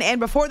introduction. And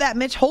before that,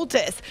 Mitch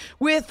Holtis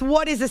with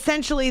what is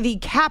essentially the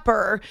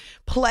capper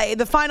play,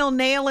 the final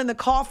nail in the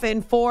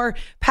coffin for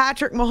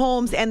Patrick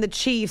Mahomes and the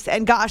Chiefs.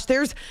 And gosh,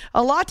 there's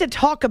a lot to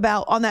talk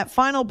about on that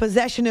final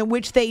possession in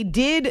which they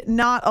did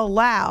not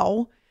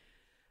allow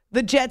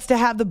the Jets to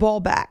have the ball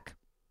back.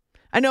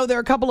 I know there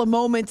are a couple of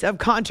moments of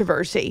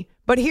controversy,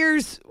 but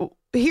here's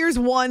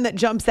one that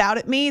jumps out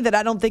at me that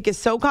I don't think is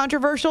so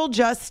controversial.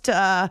 Just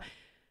an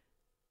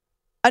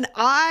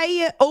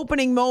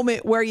eye-opening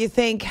moment where you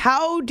think,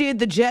 how did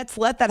the Jets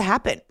let that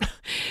happen?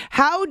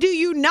 How do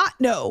you not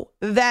know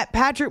that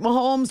Patrick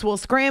Mahomes will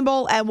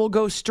scramble and will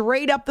go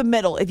straight up the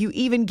middle if you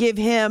even give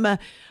him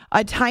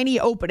a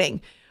tiny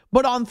opening?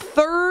 But on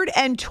 3rd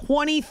and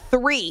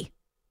 23,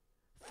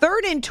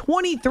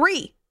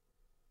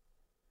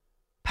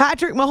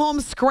 Patrick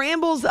Mahomes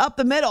scrambles up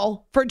the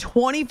middle for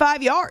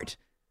 25 yards.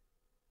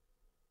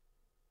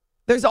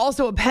 There's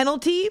also a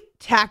penalty,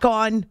 tack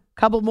on a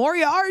couple more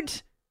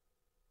yards.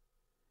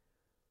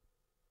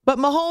 But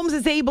Mahomes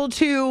is able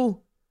to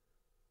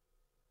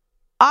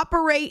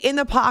operate in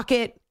the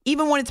pocket,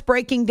 even when it's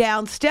breaking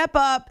down, step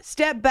up,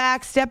 step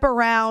back, step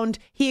around.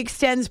 He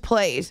extends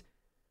plays.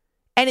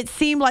 And it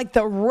seemed like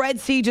the Red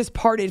Sea just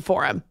parted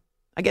for him.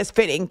 I guess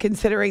fitting,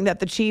 considering that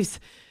the Chiefs'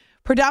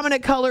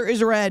 predominant color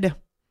is red.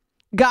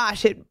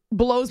 Gosh, it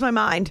blows my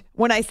mind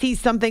when I see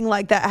something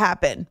like that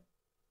happen.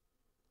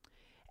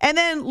 And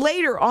then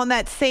later on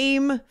that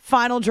same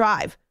final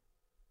drive,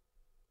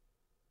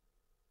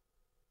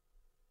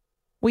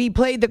 we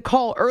played the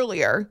call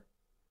earlier.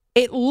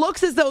 It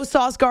looks as though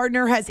Sauce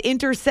Gardner has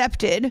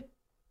intercepted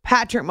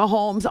Patrick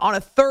Mahomes on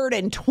a 3rd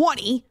and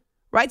 20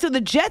 right? So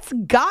the Jets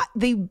got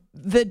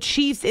the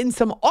Chiefs in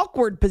some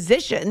awkward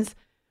positions,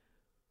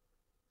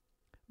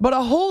 but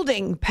a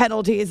holding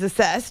penalty is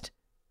assessed.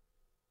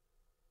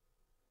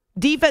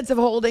 Defensive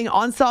holding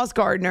on Sauce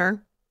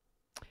Gardner.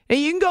 And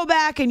you can go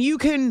back and you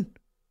can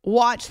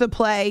watch the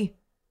play.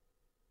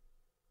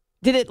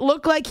 Did it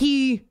look like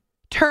he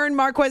turned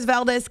Marquez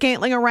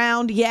Valdes-Scantling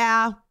around?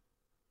 Yeah.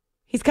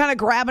 He's kind of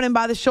grabbing him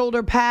by the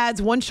shoulder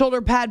pads. One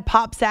shoulder pad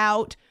pops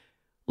out.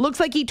 Looks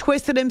like he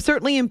twisted him,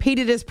 certainly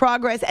impeded his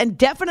progress, and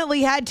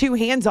definitely had two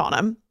hands on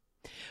him.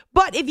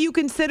 But if you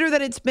consider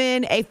that it's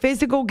been a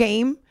physical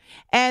game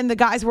and the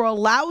guys were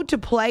allowed to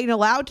play and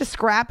allowed to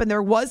scrap and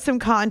there was some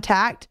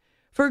contact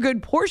for a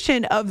good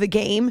portion of the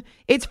game,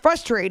 it's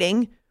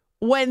frustrating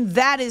when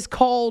that is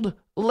called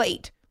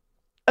late,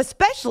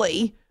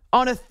 especially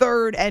on a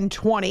 3rd and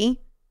 20.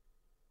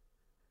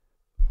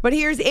 But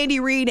here's Andy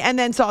Reid and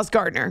then Sauce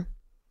Gardner.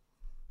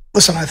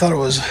 Listen, I thought it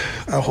was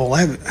a hole.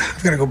 I've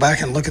got to go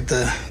back and look at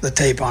the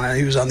tape on it.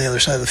 He was on the other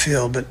side of the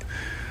field, but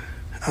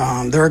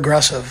they're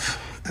aggressive,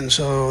 and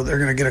so they're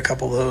going to get a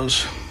couple of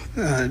those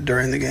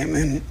during the game.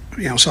 And,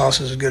 Sauce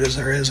is as good as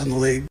there is in the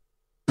league.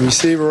 The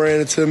receiver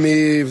ran into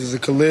me. It was a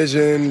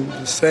collision.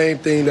 The same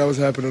thing that was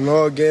happening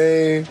all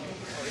game.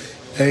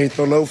 They ain't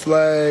throw no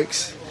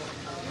flags.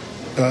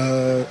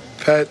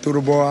 Pat threw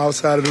the ball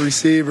outside of the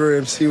receiver.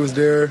 MC was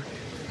there.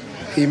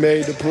 He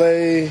made the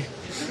play.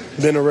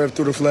 Then the ref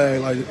threw the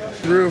flag. Like,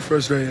 real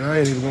frustrating. I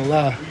ain't even gonna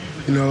lie.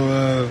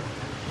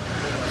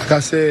 Like I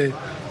said,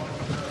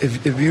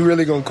 if you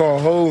really gonna call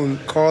holding,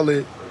 call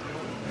it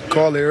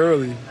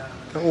early.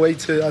 Don't wait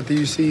till after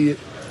you see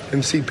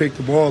MC pick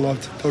the ball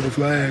off to throw the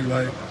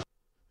flag.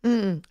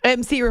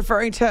 MC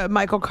referring to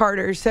Michael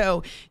Carter.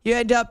 So you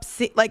end up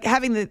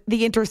having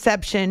the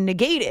interception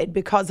negated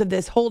because of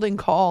this holding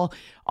call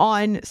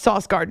on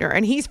Sauce Gardner.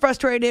 And he's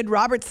frustrated.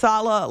 Robert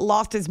Saleh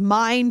lost his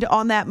mind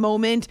on that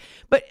moment.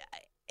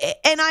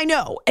 And I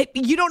know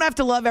you don't have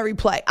to love every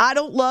play. I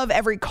don't love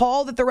every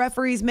call that the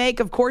referees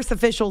make. Of course,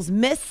 officials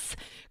miss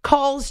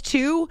calls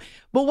too.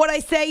 But what I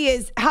say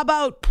is, how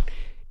about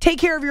take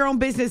care of your own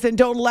business and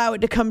don't allow it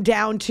to come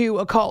down to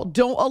a call.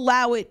 Don't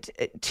allow it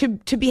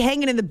to be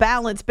hanging in the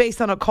balance based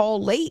on a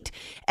call late.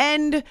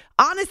 And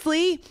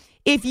honestly,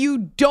 if you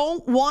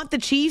don't want the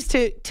Chiefs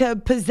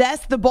to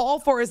possess the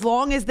ball for as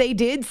long as they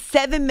did,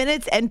 7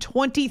 minutes and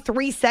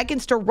 23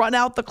 seconds to run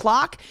out the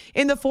clock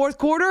in the fourth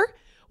quarter,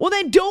 well,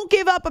 then don't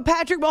give up a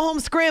Patrick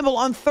Mahomes scramble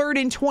on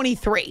 3rd and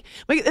 23.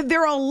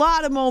 There are a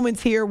lot of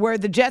moments here where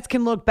the Jets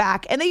can look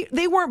back, and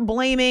they weren't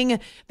blaming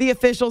the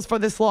officials for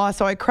this loss,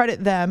 so I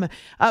credit them.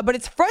 But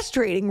it's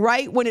frustrating,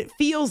 right, when it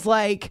feels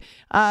like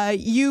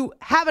you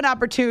have an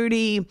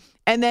opportunity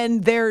and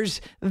then there's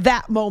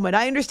that moment.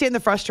 I understand the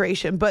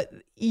frustration, but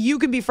you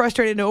can be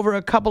frustrated over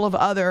a couple of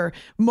other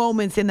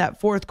moments in that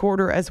fourth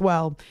quarter as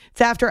well. It's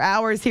After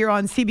Hours here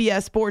on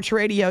CBS Sports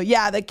Radio.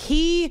 Yeah, the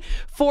key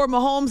for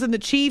Mahomes and the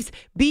Chiefs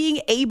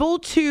being able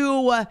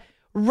to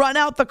run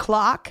out the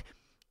clock.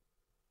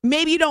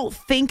 Maybe you don't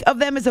think of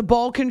them as a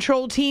ball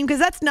control team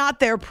because that's not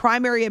their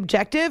primary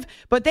objective,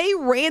 but they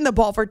ran the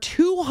ball for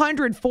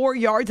 204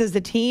 yards as a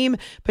team.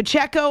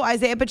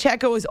 Isaiah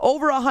Pacheco is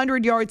over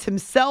 100 yards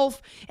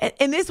himself,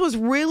 and this was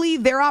really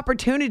their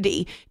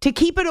opportunity to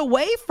keep it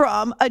away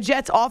from a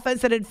Jets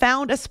offense that had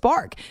found a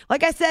spark.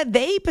 Like I said,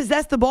 they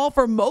possessed the ball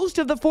for most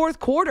of the fourth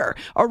quarter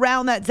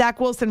around that Zach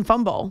Wilson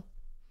fumble.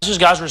 It's just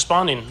guys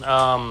responding.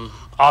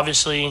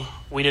 Obviously,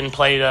 we didn't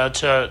play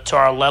to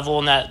our level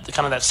in that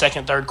kind of that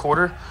second, third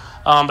quarter,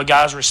 but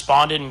guys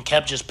responded and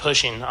kept just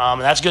pushing.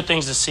 And that's good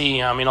things to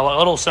see. I mean, a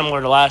little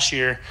similar to last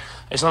year.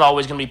 It's not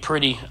always going to be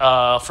pretty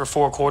for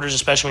 4 quarters,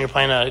 especially when you're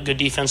playing a good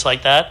defense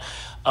like that.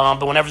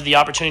 But whenever the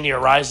opportunity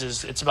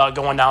arises, it's about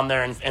going down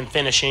there and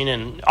finishing.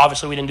 And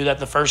obviously, we didn't do that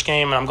in the first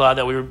game, and I'm glad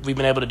that we've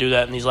been able to do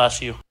that in these last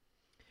few.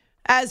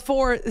 As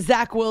for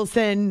Zach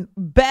Wilson,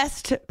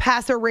 best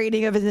passer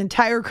rating of his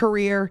entire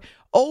career,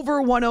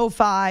 over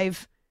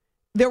 105.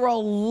 There were a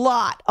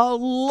lot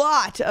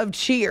of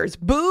cheers,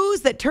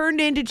 boos that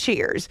turned into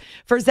cheers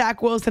for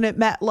Zach Wilson at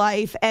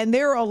MetLife. And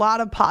there are a lot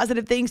of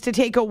positive things to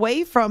take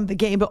away from the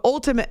game. But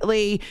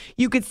ultimately,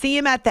 you could see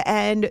him at the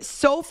end,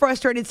 so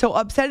frustrated, so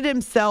upset at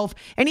himself.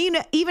 And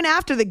even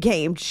after the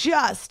game,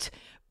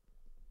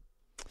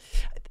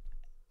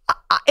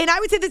 and I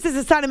would say this is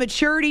a sign of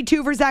maturity,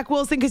 too, for Zach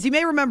Wilson, because you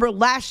may remember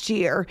last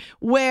year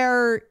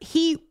where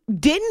he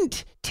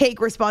didn't take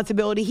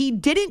responsibility. He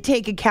didn't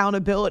take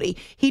accountability.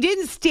 He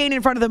didn't stand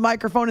in front of the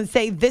microphone and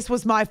say, this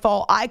was my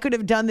fault. I could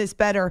have done this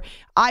better.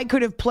 I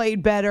could have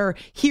played better.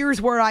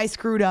 Here's where I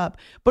screwed up.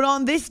 But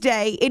on this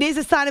day, it is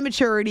a sign of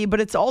maturity,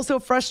 but it's also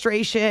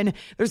frustration.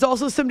 There's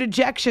also some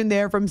dejection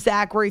there from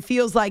Zach where he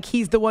feels like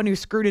he's the one who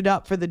screwed it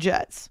up for the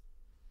Jets.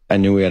 I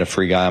knew we had a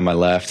free guy on my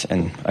left,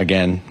 and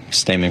again,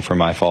 stemming from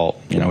my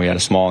fault. We had a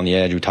small on the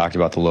edge. We talked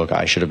about the look.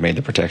 I should have made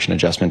the protection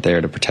adjustment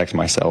there to protect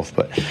myself,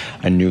 but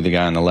I knew the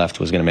guy on the left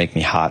was going to make me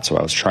hot, so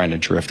I was trying to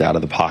drift out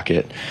of the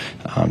pocket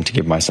to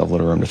give myselp a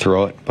little room to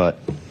throw it. But,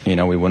 we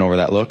went over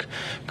that look.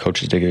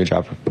 Coaches did a good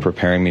job of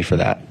preparing me for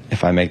that.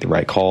 If I make the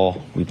right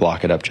call, we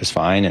block it up just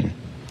fine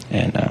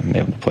and I'm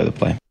able to play the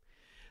play.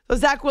 So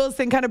Zach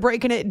Wilson kind of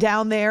breaking it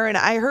down there. And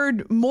I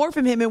heard more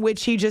from him in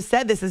which he just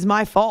said, this is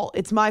my fault.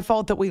 It's my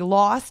fault that we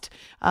lost.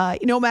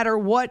 No matter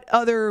what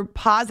other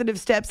positive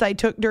steps I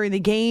took during the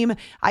game,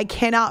 I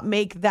cannot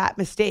make that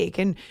mistake.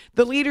 And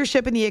the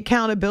leadership and the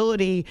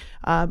accountability,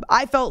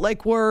 I felt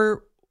like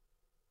were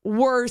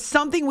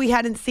something we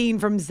hadn't seen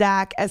from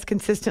Zach as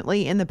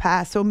consistently in the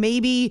past. So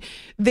maybe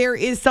there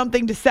is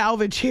something to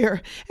salvage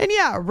here. And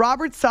yeah,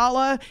 Robert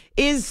Saleh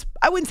is,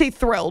 I wouldn't say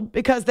thrilled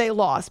because they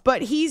lost,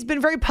 but he's been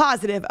very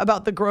positive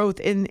about the growth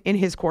in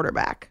his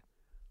quarterback.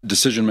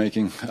 Decision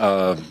making.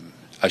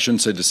 I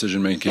shouldn't say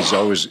decision making.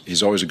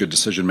 He's always a good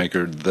decision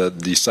maker. The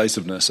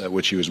decisiveness at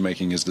which he was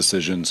making his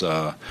decisions,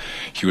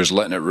 he was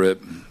letting it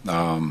rip.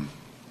 I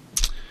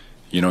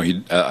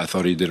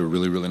thought he did a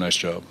really, really nice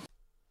job.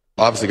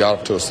 Obviously got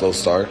off to a slow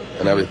start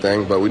and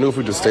everything, but we knew if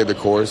we just stayed the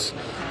course,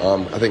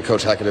 I think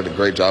Coach Hackett did a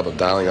great job of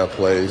dialing up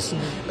plays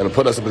and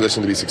put us in a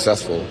position to be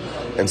successful.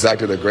 And Zach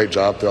did a great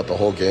job throughout the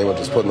whole game of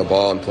just putting the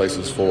ball in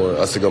places for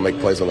us to go make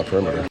plays on the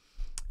perimeter.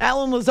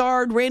 Allen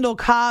Lazard, Randall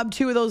Cobb,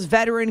 two of those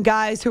veteran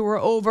guys who were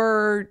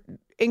over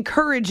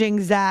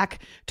encouraging Zach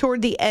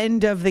toward the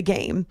end of the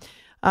game.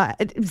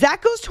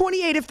 Zach goes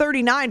 28 of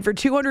 39 for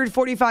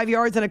 245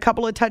 yards and a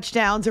couple of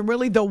touchdowns, and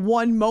really the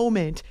one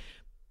moment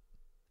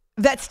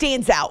that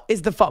stands out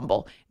is the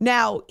fumble.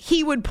 Now,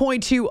 he would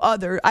point to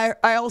I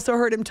also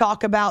heard him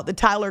talk about the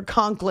Tyler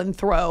Conklin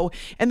throw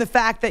and the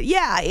fact that,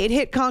 yeah, it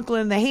hit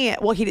Conklin in the hand.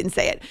 Well, he didn't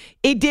say it.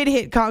 It did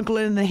hit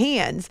Conklin in the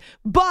hands,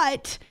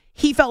 but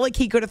he felt like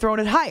he could have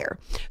thrown it higher.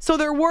 So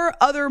there were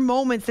other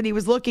moments that he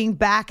was looking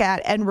back at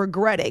and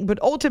regretting, but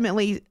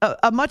ultimately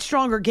a much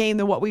stronger game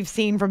than what we've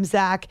seen from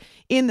Zach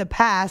in the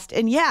past.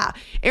 And yeah,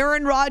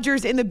 Aaron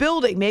Rodgers in the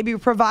building, maybe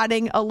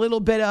providing a little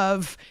bit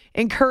of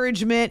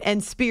encouragement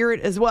and spirit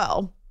as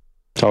well.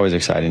 It's always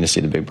exciting to see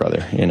the big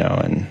brother,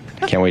 and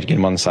I can't wait to get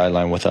him on the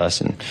sideline with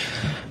us and,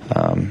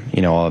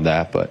 all of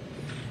that. But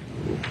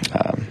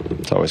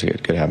it's always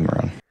good to have him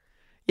around.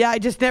 Yeah, I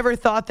just never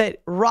thought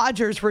that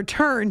Rodgers'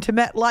 return to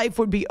MetLife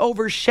would be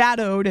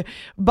overshadowed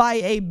by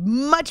a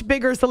much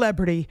bigger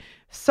celebrity.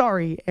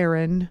 Sorry,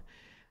 Aaron.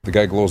 The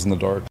guy glows in the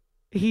dark.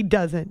 He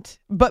doesn't,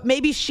 but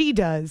maybe she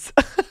does.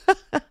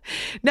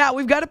 Now,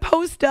 we've got a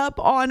post up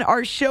on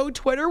our show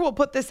Twitter. We'll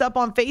put this up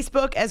on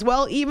Facebook as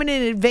well, even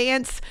in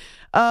advance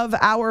of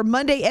our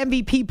Monday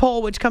MVP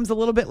poll, which comes a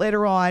little bit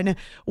later on.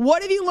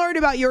 What have you learned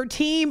about your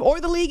team or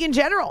the league in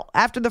general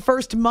after the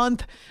first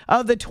month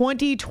of the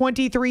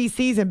 2023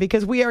 season?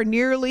 Because we are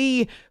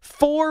nearly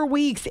 4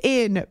 weeks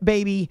in,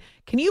 baby.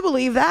 Can you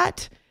believe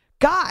that?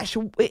 Gosh,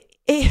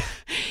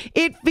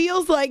 it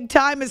feels like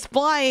time is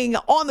flying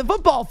on the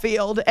football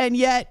field, and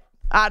yet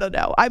I don't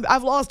know.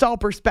 I've lost all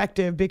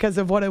perspective because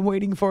of what I'm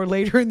waiting for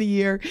later in the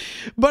year.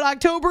 But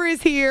October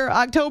is here.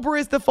 October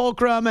is the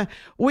fulcrum.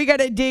 We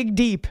got to dig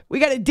deep. We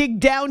got to dig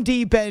down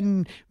deep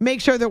and make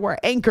sure that we're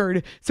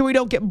anchored so we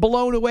don't get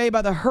blown away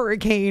by the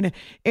hurricane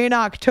in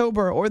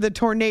October or the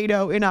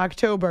tornado in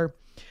October.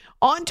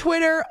 On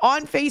Twitter,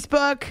 on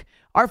Facebook,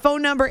 our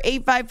phone number,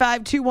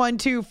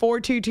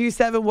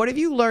 855-212-4227. What have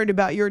you learned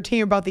about your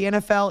team, about the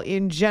NFL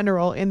in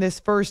general in this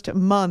first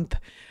month?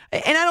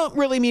 And I don't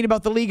really mean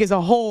about the league as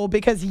a whole,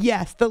 because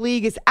yes, the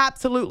league is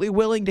absolutely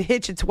willing to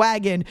hitch its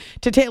wagon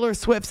to Taylor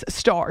Swift's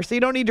star. So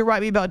you don't need to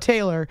write me about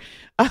Taylor.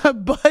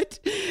 But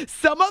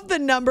some of the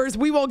numbers,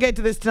 we won't get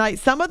to this tonight,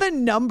 some of the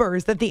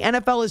numbers that the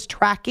NFL is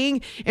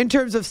tracking in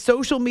terms of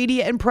social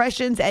media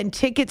impressions and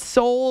tickets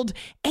sold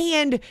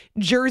and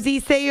jersey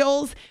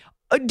sales.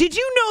 Did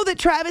you know that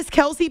Travis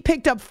Kelce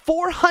picked up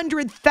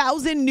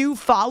 400,000 new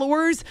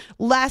followers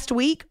last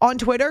week on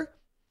Twitter?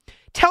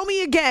 Tell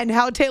me again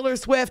how Taylor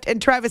Swift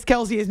and Travis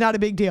Kelce is not a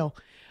big deal.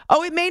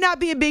 Oh, it may not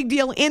be a big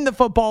deal in the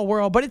football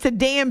world, but it's a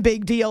damn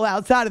big deal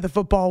outside of the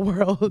football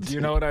world.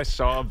 You know what? I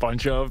saw a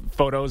bunch of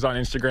photos on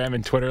Instagram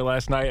and Twitter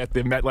last night at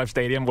the MetLife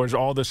Stadium where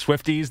all the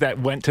Swifties that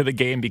went to the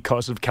game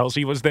because of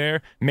Kelce was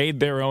there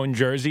made their own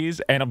jerseys,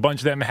 and a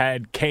bunch of them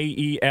had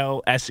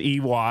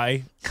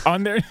KELSEY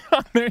on their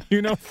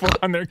uniform,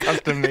 on their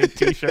custom-made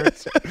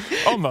T-shirts.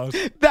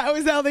 Almost. That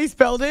was how they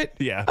spelled it?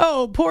 Yeah.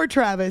 Oh, poor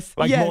Travis.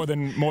 Like yes.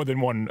 more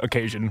than one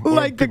occasion.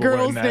 Like the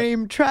girl's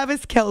name,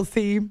 Travis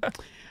Kelce.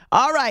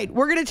 All right,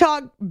 we're going to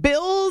talk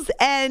Bills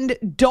and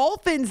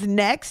Dolphins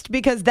next,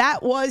 because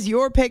that was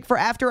your pick for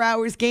After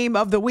Hours Game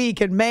of the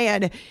Week. And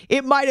man,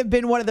 it might have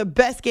been one of the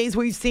best games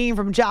we've seen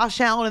from Josh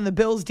Allen and the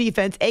Bills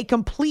defense. A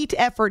complete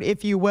effort,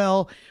 if you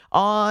will,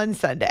 on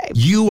Sunday.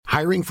 You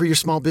hiring for your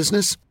small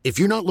business? If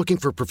you're not looking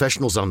for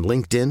professionals on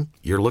LinkedIn,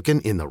 you're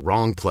looking in the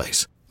wrong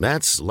place.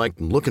 That's like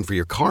looking for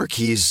your car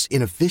keys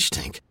in a fish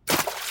tank.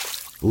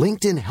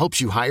 LinkedIn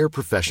helps you hire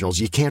professionals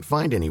you can't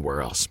find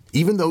anywhere else,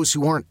 even those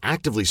who aren't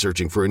actively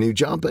searching for a new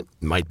job but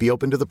might be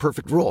open to the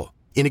perfect role.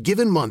 In a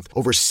given month,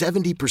 over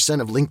 70%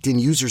 of LinkedIn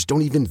users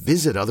don't even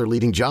visit other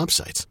leading job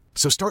sites.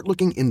 So start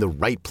looking in the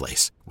right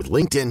place. With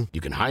LinkedIn, you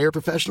can hire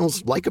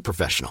professionals like a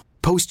professional.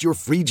 Post your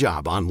free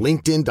job on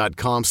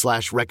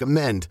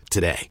linkedin.com/recommend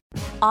today.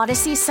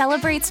 Odyssey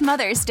celebrates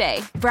Mother's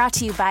Day, brought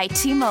to you by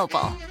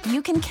T-Mobile.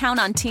 You can count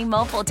on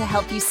T-Mobile to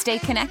help you stay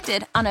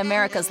connected on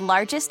America's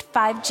largest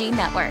 5G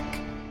network.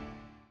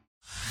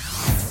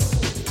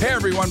 Hey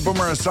everyone,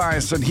 Boomer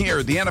Esiason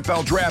here. The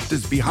NFL Draft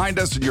is behind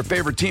us and your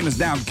favorite team is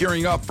now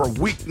gearing up for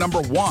week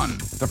number 1.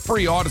 The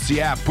free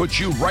Odyssey app puts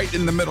you right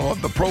in the middle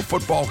of the pro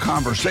football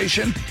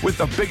conversation with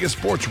the biggest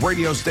sports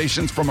radio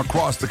stations from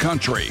across the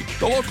country.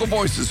 The local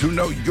voices who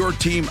know your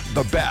team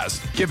the best,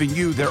 giving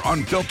you their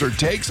unfiltered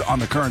takes on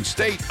the current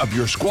state of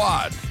your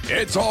squad.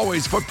 It's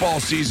always football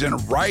season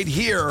right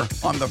here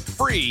on the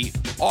free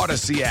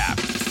Odyssey app.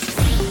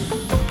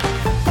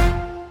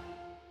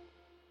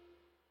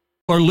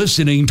 Are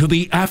listening to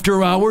the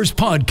After Hours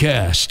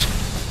Podcast.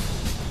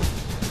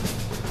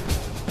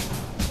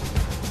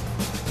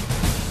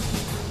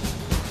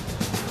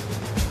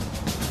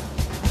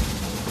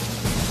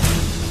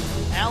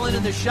 Allen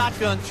in the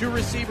shotgun, 2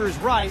 receivers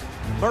right,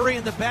 Murray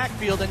in the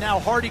backfield, and now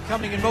Hardy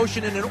coming in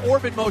motion in an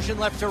orbit motion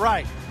left to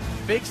right.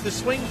 Fakes the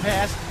swing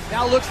pass,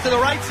 now looks to the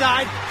right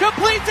side,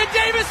 complete to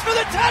Davis for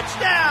the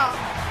touchdown!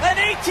 An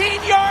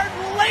 18-yard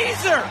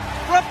laser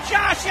from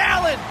Josh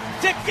Allen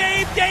to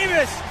Gabe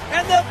Davis.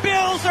 And the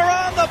Bills are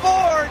on the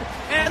board,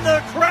 and the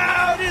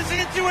crowd is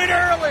into it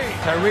early.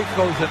 Tyreek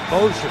goes in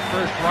motion,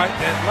 first right,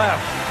 then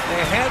left.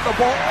 They hand the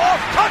ball off.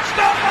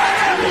 Touchdown,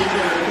 Miami!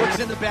 Looks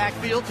in the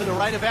backfield to the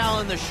right of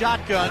Allen, the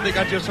shotgun. I think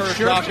I just heard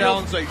Josh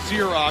Allen say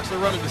Xerox. They're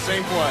running the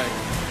same play.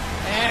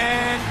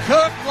 And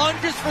Cook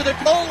lunges for the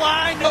goal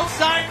line. No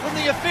sign from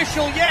the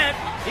official yet.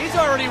 He's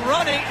already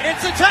running.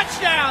 It's a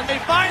touchdown. They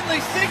finally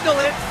signal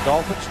it.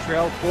 Dolphins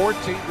trail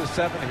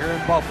 14-7 here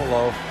in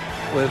Buffalo,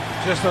 with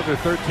just under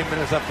 13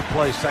 minutes left to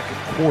play second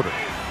quarter.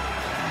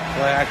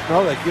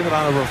 No, they give it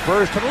on a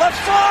reverse to the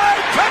left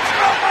side.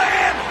 Touchdown,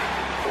 Miami!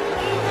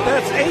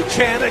 That's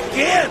Achane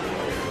again.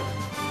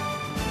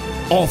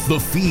 Off the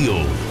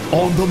field,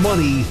 on the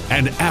money,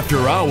 and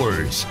after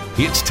hours.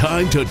 It's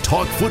time to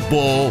talk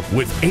football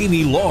with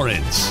Amy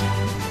Lawrence.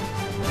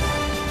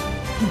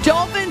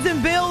 Dolphins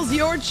and Bills,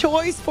 your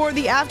choice for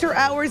the after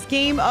hours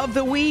game of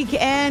the week.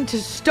 And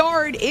to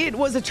start, it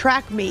was a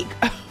track meet.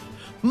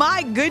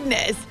 My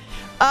goodness.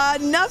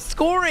 Enough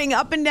scoring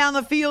up and down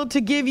the field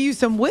to give you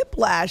some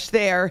whiplash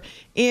there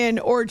in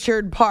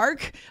Orchard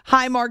Park,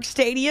 Highmark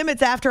Stadium.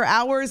 It's After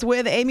Hours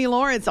with Amy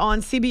Lawrence on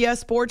CBS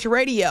Sports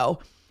Radio.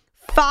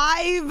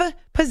 5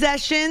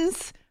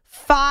 possessions,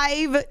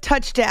 5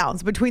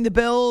 touchdowns between the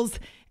Bills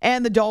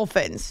and the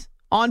Dolphins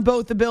on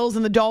both the Bills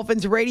and the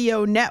Dolphins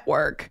radio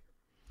network.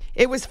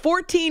 It was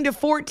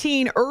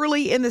 14-14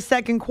 early in the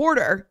second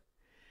quarter.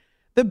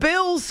 The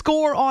Bills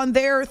score on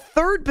their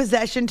third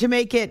possession to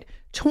make it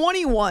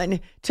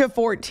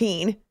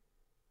 21-14.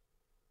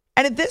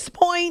 And at this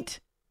point,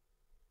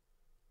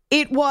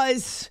 it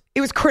was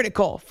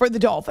critical for the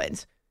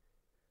Dolphins.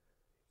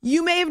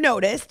 You may have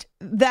noticed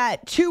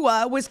that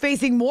Tua was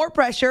facing more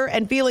pressure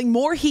and feeling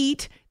more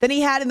heat than he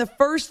had in the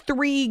first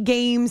 3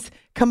 games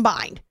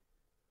combined.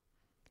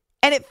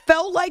 And it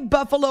felt like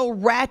Buffalo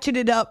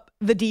ratcheted up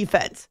the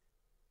defense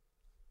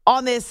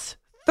on this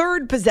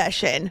third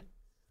possession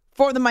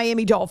for the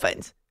Miami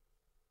Dolphins,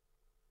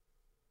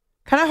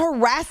 kind of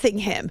harassing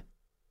him.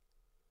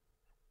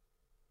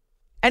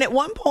 And at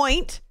one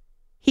point,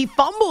 he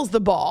fumbles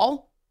the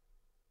ball,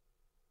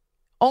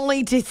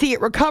 only to see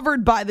it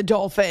recovered by the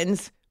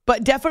Dolphins,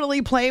 but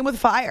definitely playing with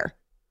fire.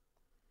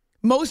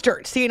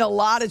 Mostert seeing a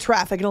lot of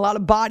traffic and a lot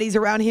of bodies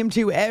around him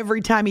too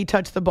every time he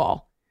touched the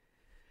ball.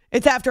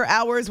 It's After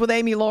Hours with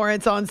Amy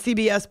Lawrence on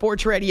CBS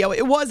Sports Radio.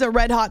 It was a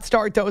red-hot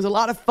start, though. It was a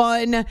lot of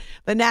fun.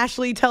 The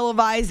nationally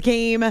televised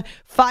game,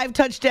 5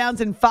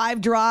 touchdowns and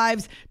 5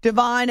 drives.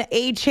 Devon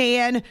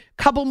Achane,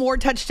 couple more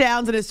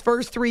touchdowns in his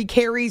first 3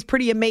 carries.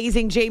 Pretty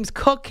amazing. James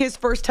Cook, his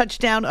first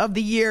touchdown of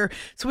the year.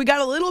 So we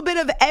got a little bit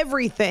of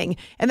everything.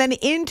 And then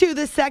into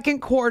the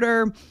second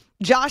quarter,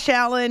 Josh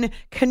Allen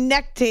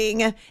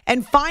connecting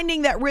and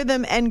finding that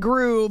rhythm and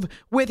groove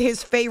with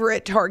his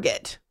favorite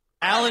target.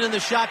 Allen in the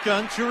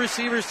shotgun, 2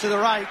 receivers to the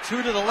right,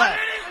 2 to the left.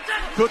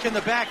 Cook in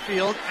the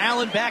backfield,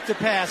 Allen back to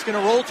pass, going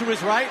to roll to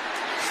his right,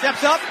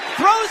 steps up,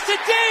 throws to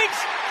Diggs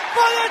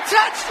for the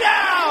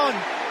touchdown!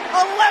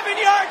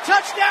 11-yard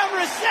touchdown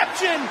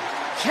reception.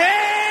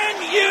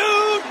 Can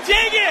you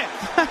dig it?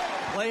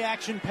 Play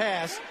action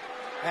pass.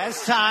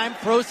 As time,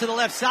 throws to the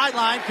left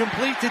sideline,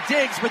 complete to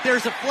Diggs, but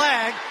there's a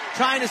flag,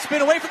 trying to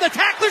spin away from the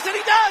tacklers, and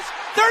he does!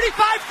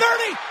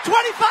 35-30,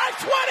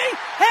 25-20,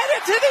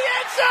 headed to the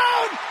end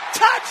zone!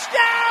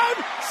 Touchdown,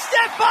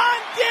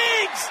 Stephon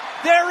Diggs!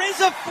 There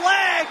is a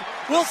flag.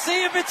 We'll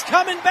see if it's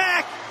coming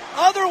back.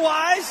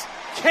 Otherwise,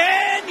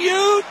 can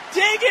you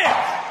dig it?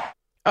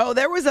 Oh,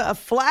 there was a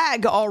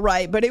flag, all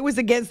right, but it was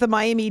against the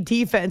Miami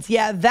defense.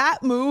 Yeah,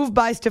 that move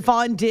by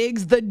Stephon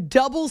Diggs, the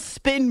double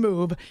spin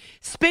move,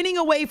 spinning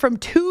away from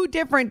 2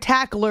 different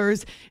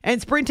tacklers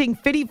and sprinting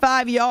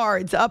 55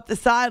 yards up the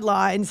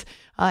sidelines.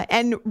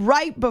 And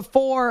right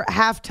before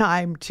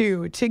halftime,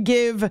 too, to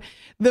give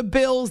the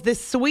Bills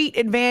this sweet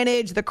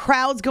advantage. The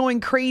crowd's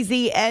going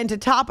crazy. And to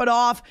top it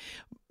off,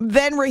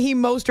 then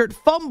Raheem Mostert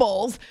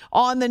fumbles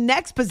on the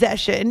next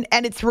possession,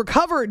 and it's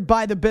recovered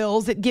by the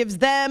Bills. It gives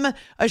them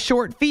a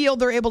short field.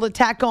 They're able to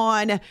tack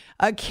on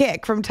a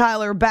kick from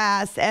Tyler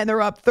Bass, and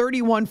they're up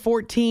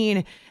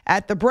 31-14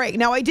 at the break.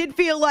 Now, I did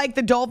feel like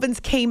the Dolphins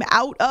came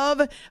out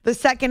of the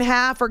second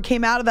half or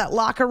came out of that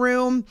locker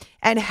room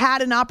and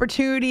had an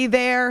opportunity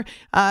there.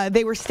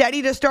 They were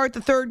steady to start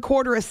the third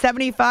quarter, a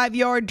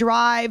 75-yard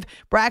drive.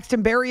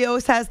 Braxton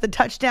Berrios has the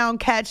touchdown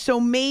catch, so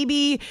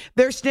maybe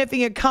they're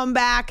sniffing a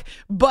comeback,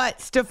 but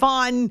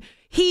Stephon,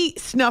 he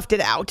snuffed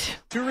it out.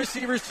 Two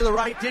receivers to the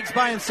right, Diggs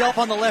by himself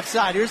on the left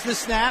side. Here's the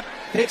snap,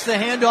 takes the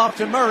handoff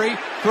to Murray,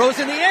 throws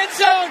in the end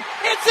zone.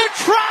 It's a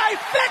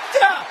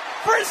trifecta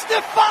for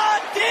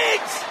Stephon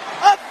Diggs,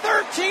 a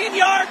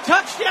 13-yard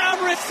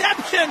touchdown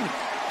reception.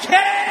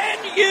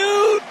 Can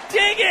you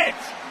dig it?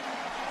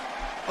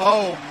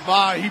 Oh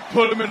my, he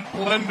put him in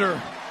blender.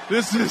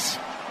 This is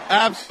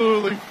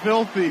absolutely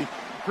filthy.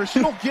 Chris,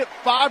 you don't get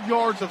 5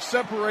 yards of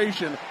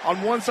separation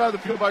on one side of the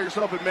field by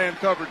yourself in man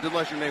coverage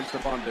unless your name's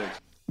Stephon Diggs.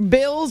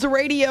 Bills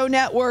Radio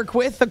Network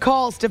with the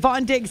call.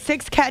 Stephon Diggs,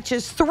 6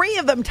 catches, 3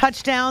 of them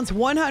touchdowns,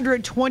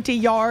 120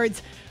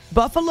 yards.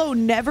 Buffalo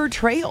never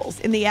trails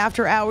in the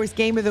after-hours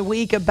game of the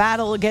week, a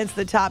battle against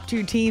the top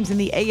 2 teams in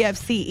the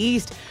AFC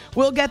East.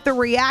 We'll get the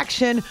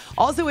reaction.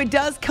 Also, it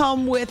does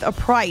come with a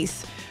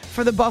price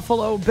for the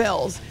Buffalo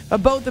Bills.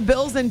 But both the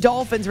Bills and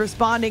Dolphins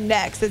responding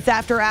next. It's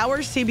After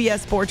Hours, CBS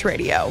Sports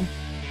Radio.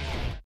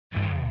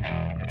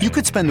 You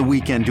could spend the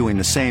weekend doing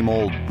the same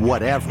old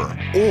whatever,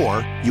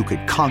 or you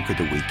could conquer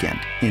the weekend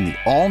in the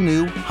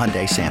all-new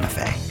Hyundai Santa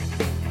Fe.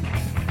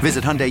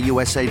 Visit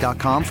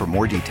HyundaiUSA.com for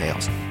more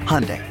details.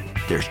 Hyundai.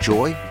 There's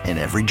joy in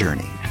every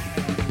journey.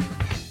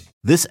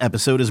 This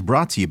episode is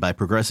brought to you by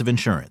Progressive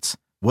Insurance.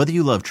 Whether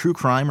you love true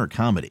crime or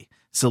comedy,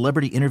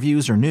 celebrity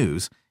interviews or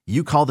news,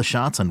 you call the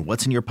shots on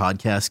what's in your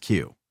podcast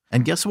queue.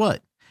 And guess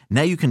what?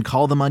 Now you can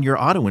call them on your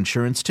auto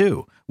insurance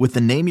too with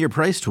the Name Your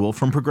Price tool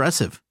from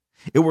Progressive.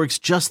 It works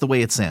just the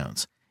way it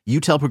sounds. You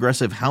tell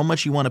Progressive how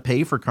much you want to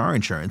pay for car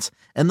insurance,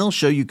 and they'll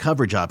show you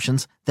coverage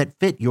options that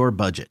fit your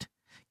budget.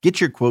 Get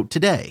your quote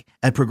today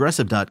at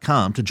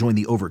Progressive.com to join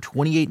the over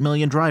 28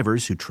 million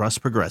drivers who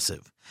trust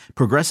Progressive.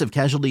 Progressive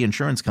Casualty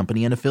Insurance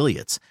Company and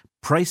Affiliates.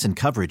 Price and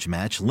coverage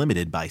match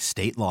limited by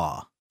state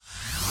law.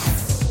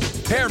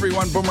 Hey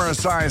everyone, Boomer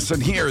Esiason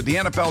here. The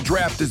NFL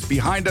Draft is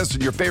behind us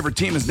and your favorite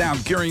team is now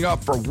gearing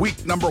up for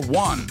week number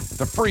 1.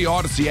 The free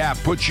Odyssey app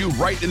puts you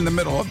right in the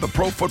middle of the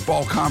pro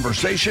football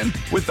conversation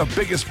with the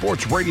biggest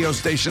sports radio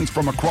stations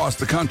from across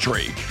the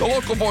country. The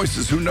local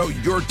voices who know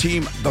your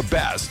team the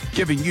best,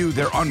 giving you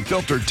their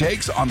unfiltered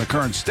takes on the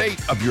current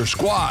state of your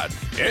squad.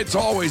 It's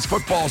always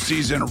football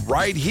season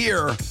right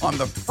here on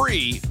the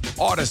free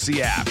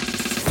Odyssey app.